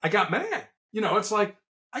then I got mad. It's like,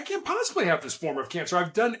 I can't possibly have this form of cancer.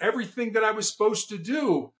 I've done everything that I was supposed to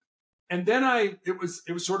do. And then it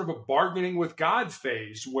was sort of a bargaining with God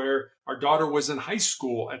phase where our daughter was in high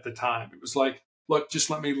school at the time. It was like, look, just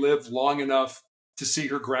let me live long enough to see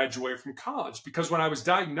her graduate from college. Because when I was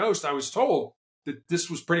diagnosed, I was told that this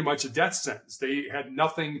was pretty much a death sentence. They had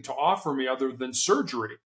nothing to offer me other than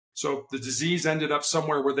surgery. So if the disease ended up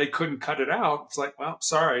somewhere where they couldn't cut it out, it's like, well,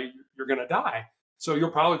 sorry, you're going to die. So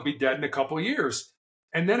you'll probably be dead in a couple of years.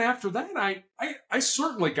 And then after that, I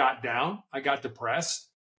certainly got down. I got depressed.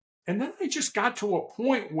 And then I just got to a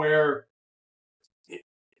point where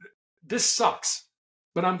this sucks,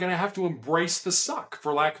 but I'm going to have to embrace the suck,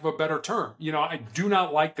 for lack of a better term. I do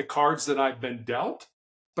not like the cards that I've been dealt,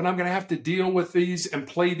 but I'm going to have to deal with these and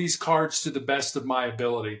play these cards to the best of my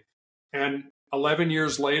ability. And 11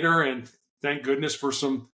 years later, and thank goodness for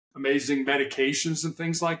some amazing medications and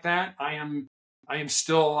things like that, I am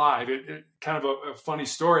still alive. It kind of a funny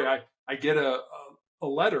story. I get a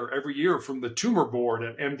letter every year from the tumor board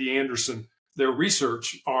at MD Anderson, their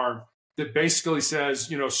research arm, that basically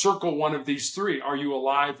says, circle one of these three. Are you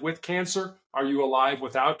alive with cancer? Are you alive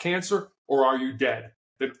without cancer? Or are you dead?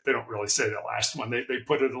 They don't really say that last one. They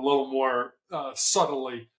put it a little more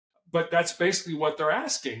subtly, but that's basically what they're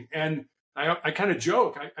asking. And I kind of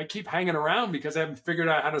joke, I keep hanging around because I haven't figured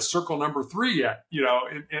out how to circle number 3 yet, in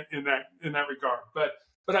that regard.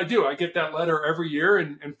 But I do. I get that letter every year,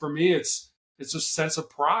 and for me, it's a sense of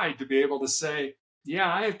pride to be able to say,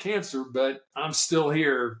 yeah, I have cancer, but I'm still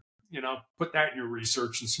here. Put that in your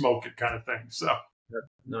research and smoke it, kind of thing. So.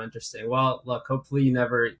 No, interesting. Well, look, hopefully you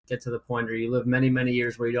never get to the point where you live many, many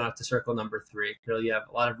years where you don't have to circle number 3. Clearly, you have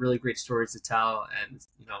a lot of really great stories to tell, and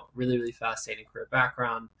really, really fascinating career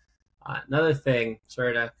background. Another thing,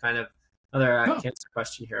 sorry to kind of another cancer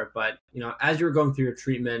question here, but as you were going through your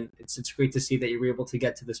treatment, it's great to see that you were able to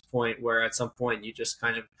get to this point where at some point you just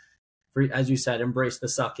kind of, as you said, embrace the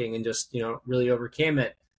sucking and just really overcame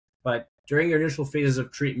it. But during your initial phases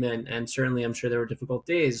of treatment, and certainly I'm sure there were difficult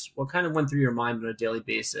days, what kind of went through your mind on a daily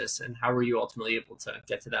basis, and how were you ultimately able to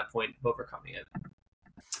get to that point of overcoming it?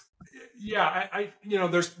 Yeah,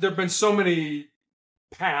 there've been so many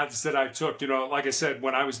paths that I took. Like I said,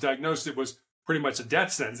 when I was diagnosed, it was pretty much a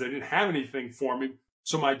death sentence. They didn't have anything for me.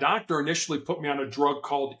 So my doctor initially put me on a drug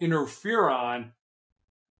called interferon,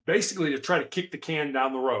 basically to try to kick the can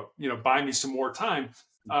down the road, buy me some more time.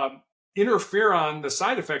 Interferon, the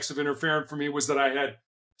side effects of interferon for me was that I had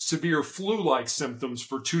severe flu-like symptoms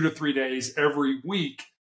for 2 to 3 days every week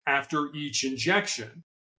after each injection.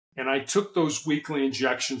 And I took those weekly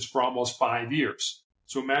injections for almost 5 years.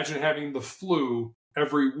 So imagine having the flu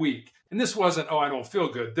every week. And this wasn't, I don't feel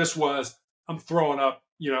good. This was, I'm throwing up,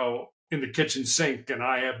 in the kitchen sink, and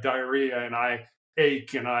I have diarrhea, and I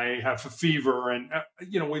ache, and I have a fever. And,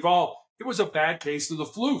 it was a bad case of the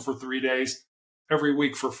flu for 3 days every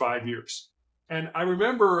week for 5 years. And I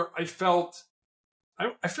remember I felt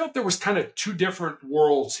there was kind of 2 different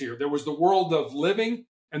worlds here. There was the world of living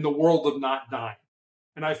and the world of not dying.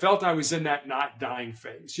 And I felt I was in that not dying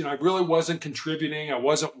phase. I really wasn't contributing. I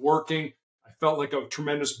wasn't working. I felt like a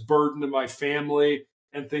tremendous burden to my family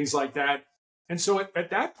and things like that. And so at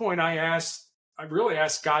that point, I really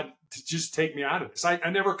asked God to just take me out of this. I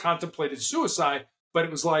never contemplated suicide, but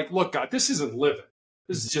it was like, look, God, this isn't living.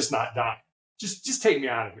 This is just not dying. Just take me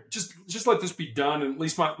out of here. Just let this be done, and at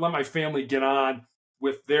least let my family get on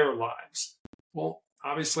with their lives. Well,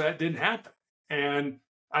 obviously that didn't happen. And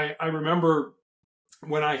I remember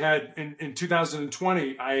when I had in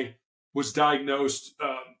 2020, I was diagnosed.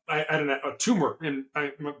 I had a tumor in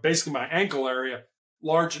basically my ankle area,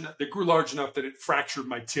 large enough that grew large enough that it fractured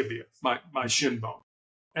my tibia, my shin bone.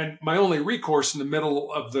 And my only recourse in the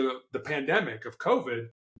middle of the pandemic of COVID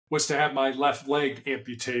was to have my left leg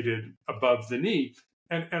amputated above the knee.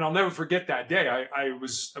 And I'll never forget that day.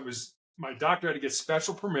 My doctor had to get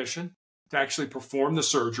special permission to actually perform the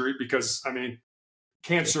surgery because, I mean,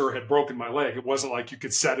 cancer had broken my leg. It wasn't like you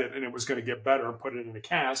could set it and it was going to get better and put it in a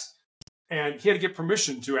cast. And he had to get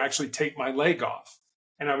permission to actually take my leg off.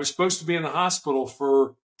 And I was supposed to be in the hospital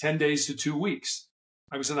for 10 days to 2 weeks.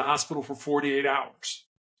 I was in the hospital for 48 hours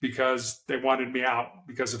because they wanted me out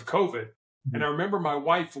because of COVID. And I remember my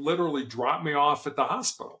wife literally dropped me off at the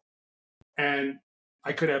hospital. And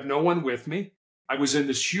I could have no one with me. I was in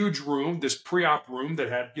this huge room, this pre-op room that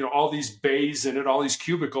had, all these bays in it, all these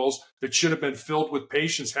cubicles that should have been filled with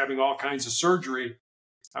patients having all kinds of surgery.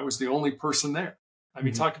 I was the only person there. I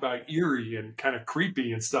mean, talk about eerie and kind of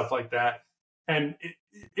creepy and stuff like that. And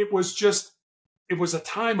it was a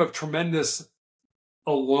time of tremendous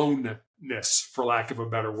aloneness, for lack of a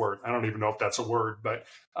better word. I don't even know if that's a word, but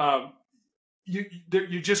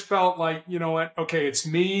you just felt like, you know what? Okay, it's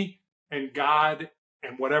me and God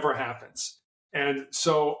and whatever happens. And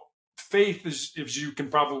so faith, as you can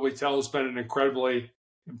probably tell, has been an incredibly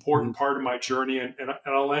important part of my journey. And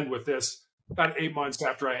I'll end with this. About 8 months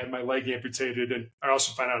after I had my leg amputated, and I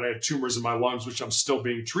also found out I had tumors in my lungs, which I'm still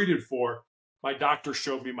being treated for, my doctor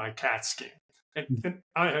showed me my CAT scan. And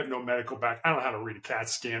I have no medical background. I don't know how to read a CAT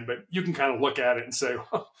scan, but you can kind of look at it and say,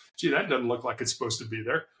 oh, gee, that doesn't look like it's supposed to be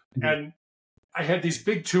there. And I had these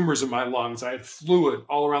big tumors in my lungs. I had fluid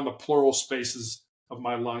all around the pleural spaces of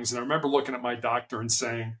my lungs. And I remember looking at my doctor and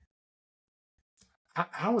saying,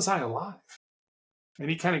 how was I alive? And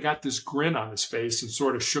he kind of got this grin on his face and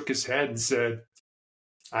sort of shook his head and said,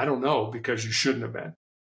 I don't know, because you shouldn't have been,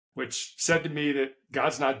 which said to me that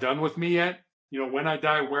God's not done with me yet. When I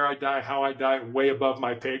die, where I die, how I die, way above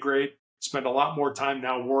my pay grade. Spend a lot more time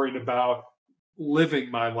now worrying about living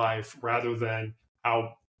my life rather than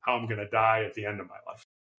how I'm going to die at the end of my life.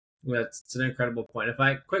 That's an incredible point.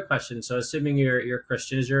 Quick question. So assuming you're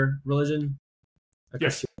Christian, is your religion a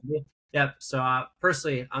Yes. Christian? Yep. So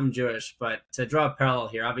personally, I'm Jewish, but to draw a parallel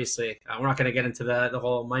here, obviously, we're not going to get into the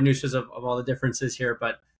whole minutiae of all the differences here.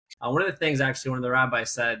 But one of the things, actually, one of the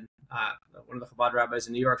rabbis said, one of the Chabad rabbis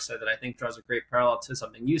in New York said that I think draws a great parallel to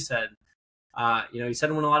something you said. He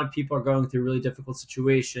said when a lot of people are going through really difficult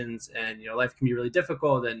situations and, life can be really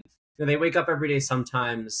difficult and they wake up every day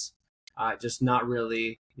sometimes just not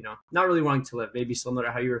really wanting to live, maybe similar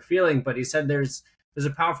to how you were feeling. But he said there's a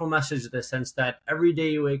powerful message in the sense that every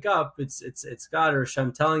day you wake up, it's God or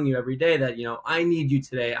Hashem telling you every day that, I need you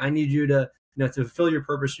today. I need you to, to fulfill your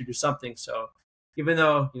purpose, to do something. So even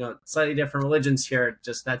though, slightly different religions here,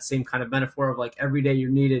 just that same kind of metaphor of like every day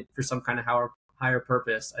you're needed for some kind of higher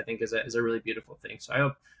purpose, I think is a really beautiful thing. So I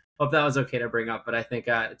hope that was okay to bring up, but I think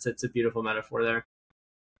it's a beautiful metaphor there.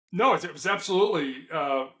 No, it was absolutely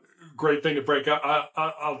a great thing to break up.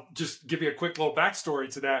 I'll just give you a quick little backstory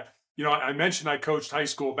to that. I mentioned I coached high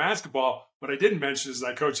school basketball. What I didn't mention is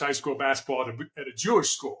I coached high school basketball at a Jewish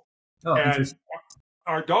school. Oh, and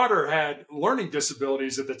our daughter had learning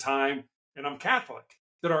disabilities at the time, and I'm Catholic.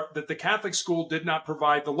 That the Catholic school did not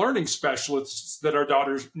provide the learning specialists that our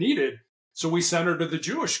daughters needed. So we sent her to the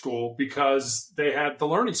Jewish school because they had the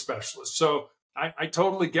learning specialists. So I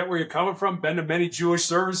totally get where you're coming from. Been to many Jewish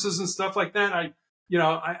services and stuff like that.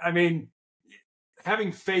 I mean,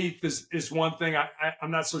 having faith is one thing.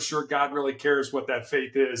 I'm not so sure God really cares what that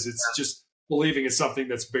faith is. It's just believing it's something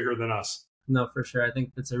that's bigger than us. No, for sure. I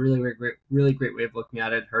think that's a really great way of looking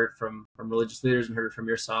at it. Heard from religious leaders and heard from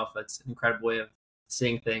yourself. That's an incredible way of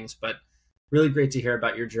seeing things. But really great to hear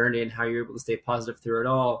about your journey and how you're able to stay positive through it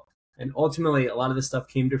all. And ultimately, a lot of this stuff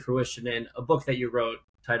came to fruition in a book that you wrote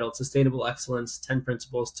titled Sustainable Excellence, 10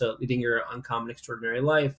 Principles to Leading Your Uncommon Extraordinary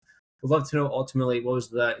Life. I'd love to know ultimately what was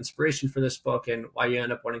the inspiration for this book and why you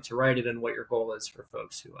end up wanting to write it and what your goal is for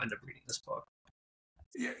folks who end up reading this book.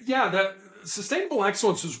 Yeah, the Sustainable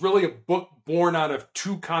Excellence was really a book born out of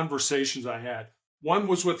two conversations I had. One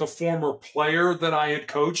was with a former player that I had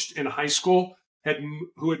coached in high school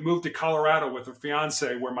who had moved to Colorado with her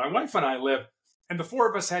fiance where my wife and I live. And the four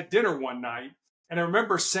of us had dinner one night. And I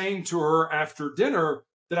remember saying to her after dinner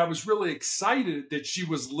that I was really excited that she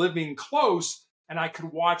was living close and I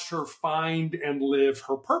could watch her find and live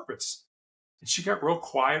her purpose. And she got real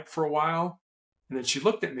quiet for a while. And then she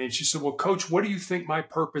looked at me and she said, well, Coach, what do you think my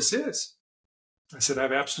purpose is? I said, I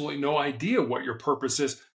have absolutely no idea what your purpose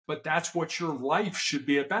is, but that's what your life should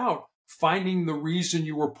be about. Finding the reason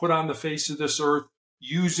you were put on the face of this earth,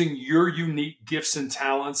 using your unique gifts and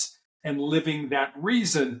talents, and living that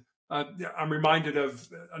reason. I'm reminded of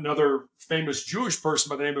another famous Jewish person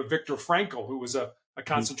by the name of Viktor Frankl, who was a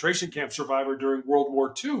concentration camp survivor during World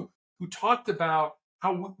War II, who talked about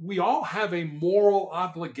how we all have a moral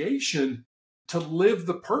obligation to live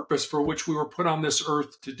the purpose for which we were put on this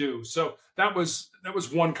earth to do. So that was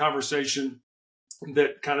one conversation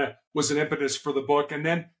that kind of was an impetus for the book. And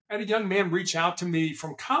then I had a young man reach out to me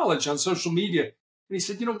from college on social media. And he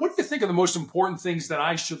said, what do you think are the most important things that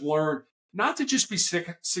I should learn? Not to just be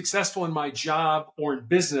successful in my job or in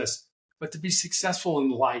business, but to be successful in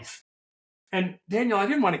life. And Daniel, I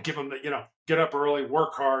didn't want to give him the, get up early,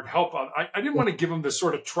 work hard, help out. I didn't want to give him the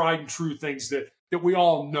sort of tried and true things that we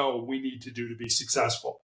all know we need to do to be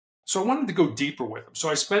successful. So I wanted to go deeper with him. So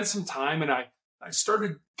I spent some time and I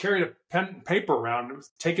started carrying a pen and paper around,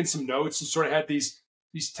 taking some notes, and sort of had these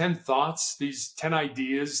 10 thoughts, these 10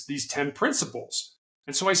 ideas, these 10 principles.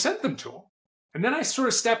 And so I sent them to him. And then I sort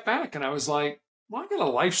of stepped back and I was like, well, I got a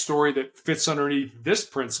life story that fits underneath this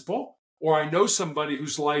principle, or I know somebody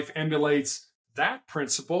whose life emulates that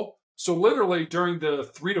principle. So literally during the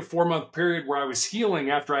 3 to 4 month period where I was healing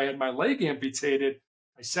after I had my leg amputated,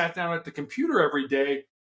 I sat down at the computer every day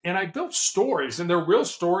and I built stories, and they're real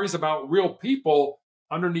stories about real people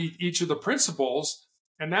underneath each of the principles.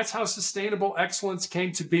 And that's how sustainable excellence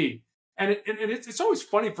came to be. And it's always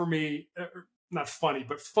funny for me, not funny,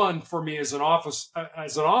 but fun for me as an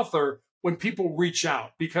author when people reach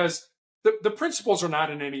out, because the principles are not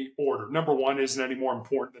in any order. Number 1 isn't any more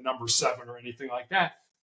important than number 7 or anything like that.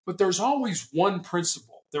 But there's always one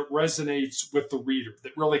principle that resonates with the reader,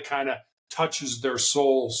 that really kind of touches their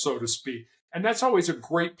soul, so to speak. And that's always a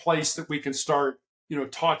great place that we can start,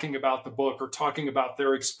 talking about the book or talking about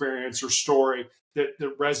their experience or story that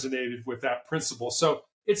resonated with that principle. So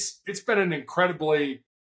it's been an incredibly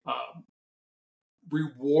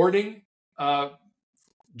rewarding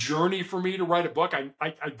journey for me to write a book.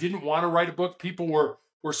 I didn't want to write a book. People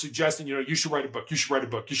were suggesting, you should write a book. You should write a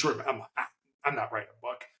book. You should write a book. I'm not writing a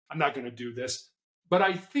book. I'm not going to do this. But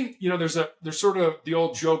I think, there's sort of the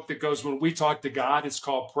old joke that goes, when we talk to God, it's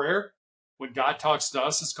called prayer. When God talks to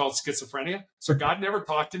us, it's called schizophrenia. So God never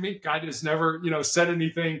talked to me. God has never, said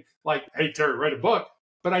anything like, hey, Terry, write a book.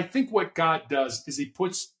 But I think what God does is he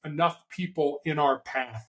puts enough people in our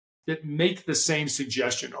path that make the same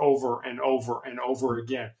suggestion over and over and over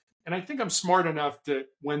again. And I think I'm smart enough that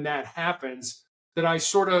when that happens, that I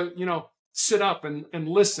sort of, sit up and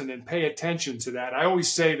listen and pay attention to that. I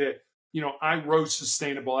always say that, I wrote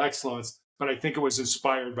Sustainable Excellence, but I think it was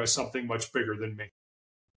inspired by something much bigger than me.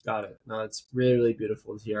 Got it. No, it's really, really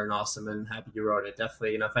beautiful to hear and awesome, and happy you wrote it.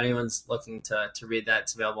 Definitely, if anyone's looking to read that,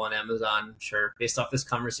 it's available on Amazon. I'm sure based off this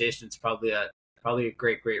conversation, it's probably a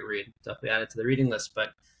great read. Definitely add it to the reading list. But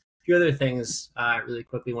a few other things I really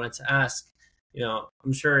quickly wanted to ask.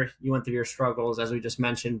 I'm sure you went through your struggles, as we just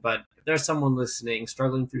mentioned, but if there's someone listening,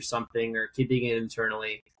 struggling through something or keeping it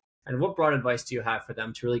internally, and what broad advice do you have for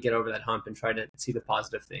them to really get over that hump and try to see the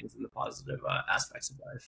positive things and the positive aspects of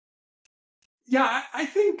life? Yeah, I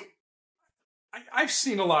think I've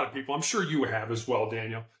seen a lot of people, I'm sure you have as well,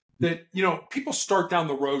 Daniel, that, people start down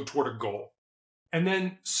the road toward a goal and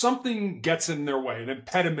then something gets in their way, an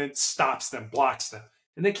impediment stops them, blocks them,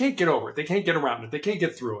 and they can't get over it. They can't get around it. They can't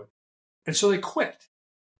get through it. And so they quit.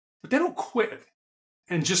 But they don't quit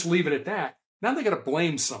and just leave it at that. Now they got to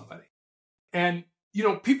blame somebody. And,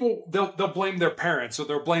 people, they'll blame their parents, or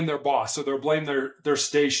they'll blame their boss, or they'll blame their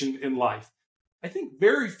station in life. I think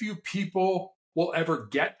very few people will ever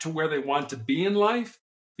get to where they want to be in life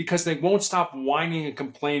because they won't stop whining and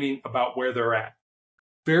complaining about where they're at.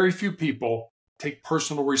 Very few people take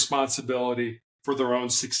personal responsibility for their own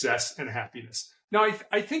success and happiness. Now,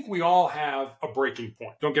 I think we all have a breaking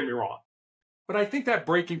point. Don't get me wrong. But I think that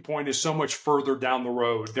breaking point is so much further down the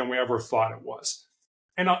road than we ever thought it was.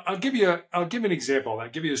 And I'll give you an example of that.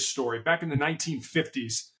 I'll give you a story. Back in the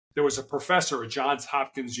 1950s, there was a professor at Johns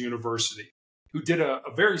Hopkins University who did a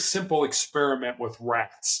very simple experiment with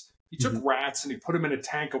rats. He took rats and he put them in a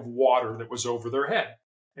tank of water that was over their head.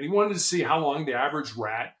 And he wanted to see how long the average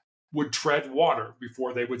rat would tread water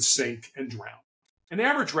before they would sink and drown. And the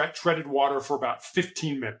average rat treaded water for about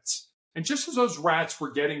 15 minutes. And just as those rats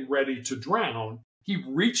were getting ready to drown, he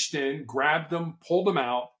reached in, grabbed them, pulled them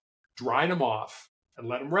out, dried them off, and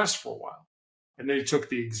let them rest for a while. And then he took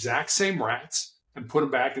the exact same rats and put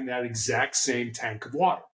them back in that exact same tank of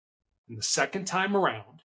water. And the second time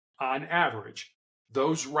around, on average,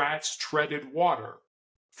 those rats treaded water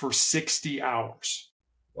for 60 hours.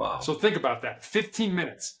 Wow. So think about that. 15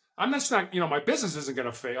 minutes. I'm just not, my business isn't going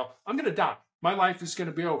to fail. I'm going to die. My life is going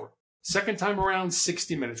to be over. Second time around,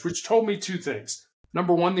 60 minutes, which told me two things.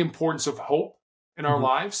 Number one, the importance of hope in our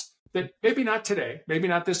lives, that maybe not today, maybe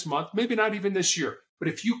not this month, maybe not even this year. But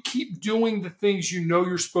if you keep doing the things you know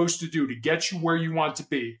you're supposed to do to get you where you want to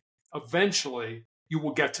be, eventually you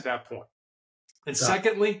will get to that point. And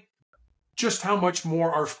secondly, just how much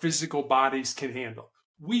more our physical bodies can handle.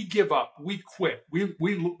 We give up, we quit,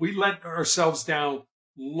 we let ourselves down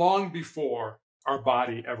long before our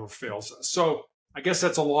body ever fails us. So I guess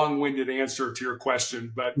that's a long-winded answer to your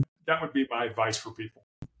question, but that would be my advice for people.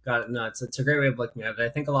 Got it. No, it's a great way of looking at it. I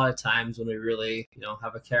think a lot of times when we really,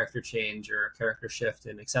 have a character change or a character shift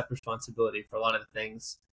and accept responsibility for a lot of the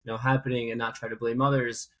things, happening and not try to blame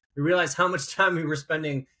others, we realize how much time we were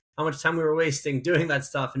spending, how much time we were wasting doing that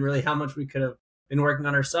stuff, and really how much we could have been working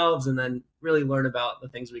on ourselves, and then really learn about the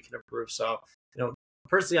things we can improve. So,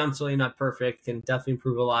 personally, I'm certainly not perfect, can definitely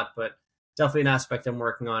improve a lot, but definitely an aspect I'm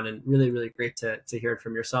working on, and really, really great to hear it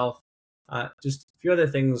from yourself. Just a few other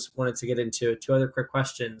things wanted to get into, two other quick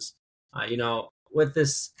questions. With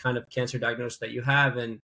this kind of cancer diagnosis that you have,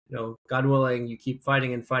 and, God willing, you keep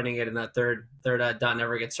fighting and fighting it, and that third dot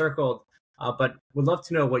never gets circled. But would love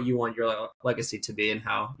to know what you want your legacy to be and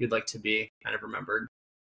how you'd like to be kind of remembered.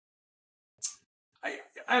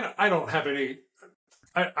 I don't have any,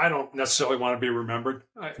 I don't necessarily want to be remembered.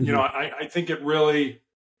 I think it really,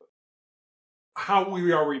 how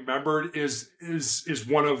we are remembered is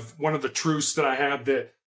one of the truths that I have,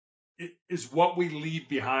 that it is what we leave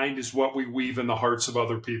behind is what we weave in the hearts of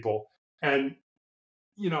other people. And,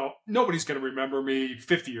 nobody's going to remember me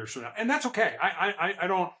 50 years from now, and that's okay. I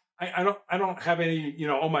don't have any,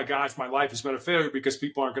 oh my gosh, my life has been a failure because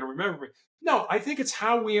people aren't going to remember me. No, I think it's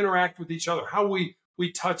how we interact with each other, how we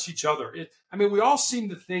touch each other. We all seem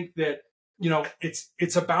to think that,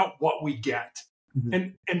 it's about what we get.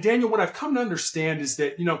 And Daniel, what I've come to understand is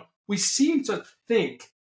that, we seem to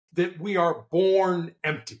think that we are born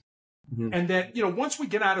empty. And that, once we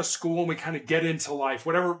get out of school and we kind of get into life,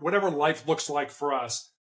 whatever life looks like for us,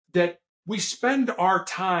 that we spend our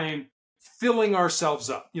time filling ourselves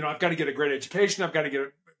up. I've got to get a great education. I've got to get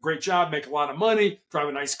a great job, make a lot of money, drive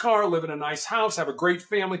a nice car, live in a nice house, have a great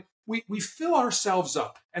family. We fill ourselves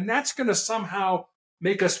up, and that's going to somehow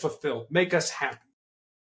make us fulfilled, make us happy.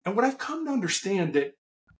 And what I've come to understand, that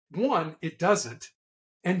one, it doesn't.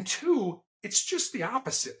 And two, it's just the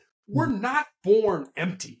opposite. We're not born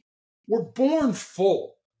empty. We're born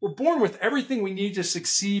full. We're born with everything we need to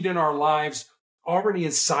succeed in our lives already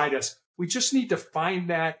inside us. We just need to find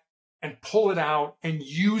that and pull it out and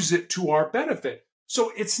use it to our benefit.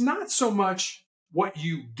 So it's not so much what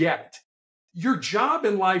you get. Your job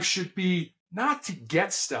in life should be not to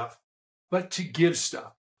get stuff, but to give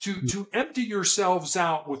stuff, to empty yourselves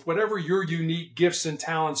out with whatever your unique gifts and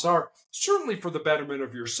talents are, certainly for the betterment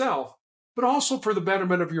of yourself, but also for the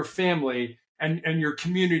betterment of your family and your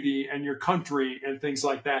community and your country and things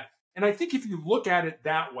like that. And I think if you look at it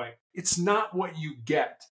that way, it's not what you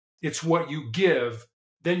get, it's what you give.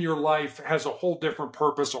 Then your life has a whole different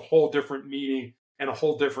purpose, a whole different meaning, and a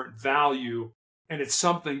whole different value. And it's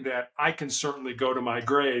something that I can certainly go to my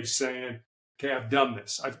grave saying, okay, I've done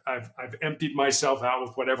this. I've emptied myself out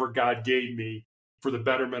with whatever God gave me for the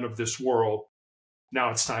betterment of this world.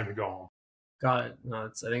 Now it's time to go home. Got it. No,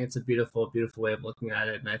 I think it's a beautiful, beautiful way of looking at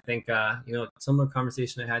it. And I think, similar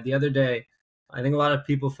conversation I had the other day, I think a lot of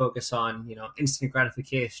people focus on, instant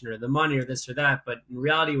gratification or the money or this or that. But in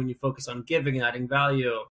reality, when you focus on giving and adding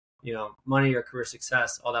value, money or career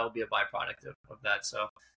success, all that will be a byproduct of that. So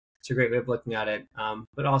it's a great way of looking at it.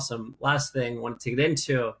 But awesome. Last thing, wanted to get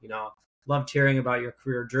into, loved hearing about your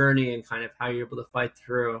career journey and kind of how you're able to fight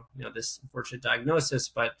through, this unfortunate diagnosis.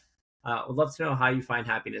 But would love to know how you find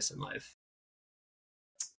happiness in life.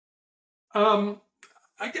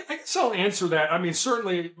 I guess I'll answer that.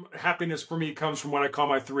 Certainly happiness for me comes from what I call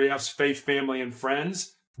my 3 F's: faith, family, and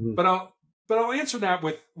friends. But I'll answer that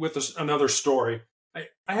with another story. I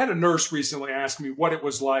had a nurse recently ask me what it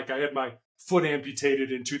was like. I had my foot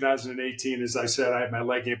amputated in 2018. As I said, I had my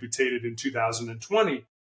leg amputated in 2020.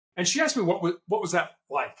 And she asked me, what was that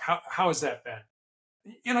like? How has that been?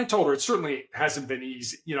 And I told her it certainly hasn't been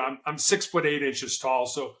easy. I'm 6'8" tall.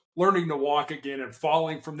 So learning to walk again and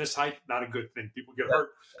falling from this height, not a good thing. People get hurt.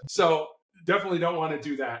 So definitely don't want to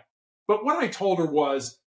do that. But what I told her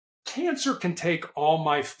was, cancer can take all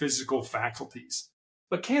my physical faculties,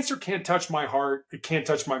 but cancer can't touch my heart. It can't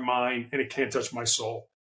touch my mind, and it can't touch my soul.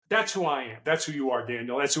 That's who I am. That's who you are,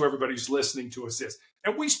 Daniel. That's who everybody who's listening to us is.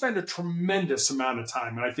 And we spend a tremendous amount of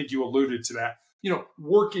time, and I think you alluded to that.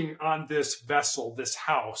 working on this vessel, this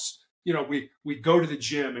house. We go to the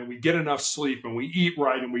gym and we get enough sleep and we eat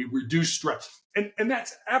right and we reduce stress. And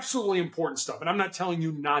that's absolutely important stuff. And I'm not telling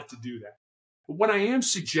you not to do that. But what I am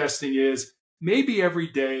suggesting is maybe every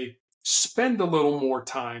day spend a little more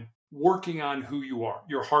time working on who you are,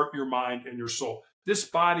 your heart, your mind, and your soul. This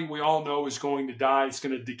body, we all know, is going to die. It's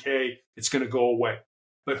going to decay. It's going to go away.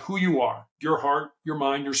 But who you are, your heart, your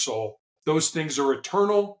mind, your soul, those things are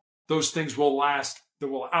eternal. Those things will last. They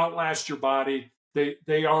will outlast your body.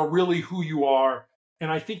 They are really who you are.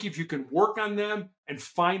 And I think if you can work on them and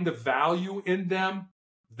find the value in them,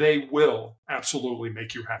 they will absolutely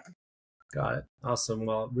make you happy. Got it. Awesome.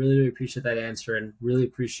 Well, really appreciate that answer, and really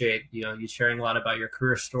appreciate you sharing a lot about your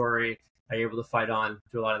career story, how you're able to fight on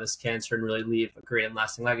through a lot of this cancer and really leave a great and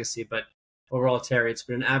lasting legacy. But overall, Terry, it's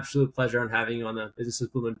been an absolute pleasure on having you on the Business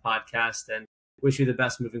with Blumen podcast, and wish you the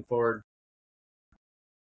best moving forward.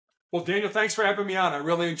 Well, Daniel, thanks for having me on. I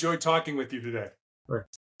really enjoyed talking with you today. Sure.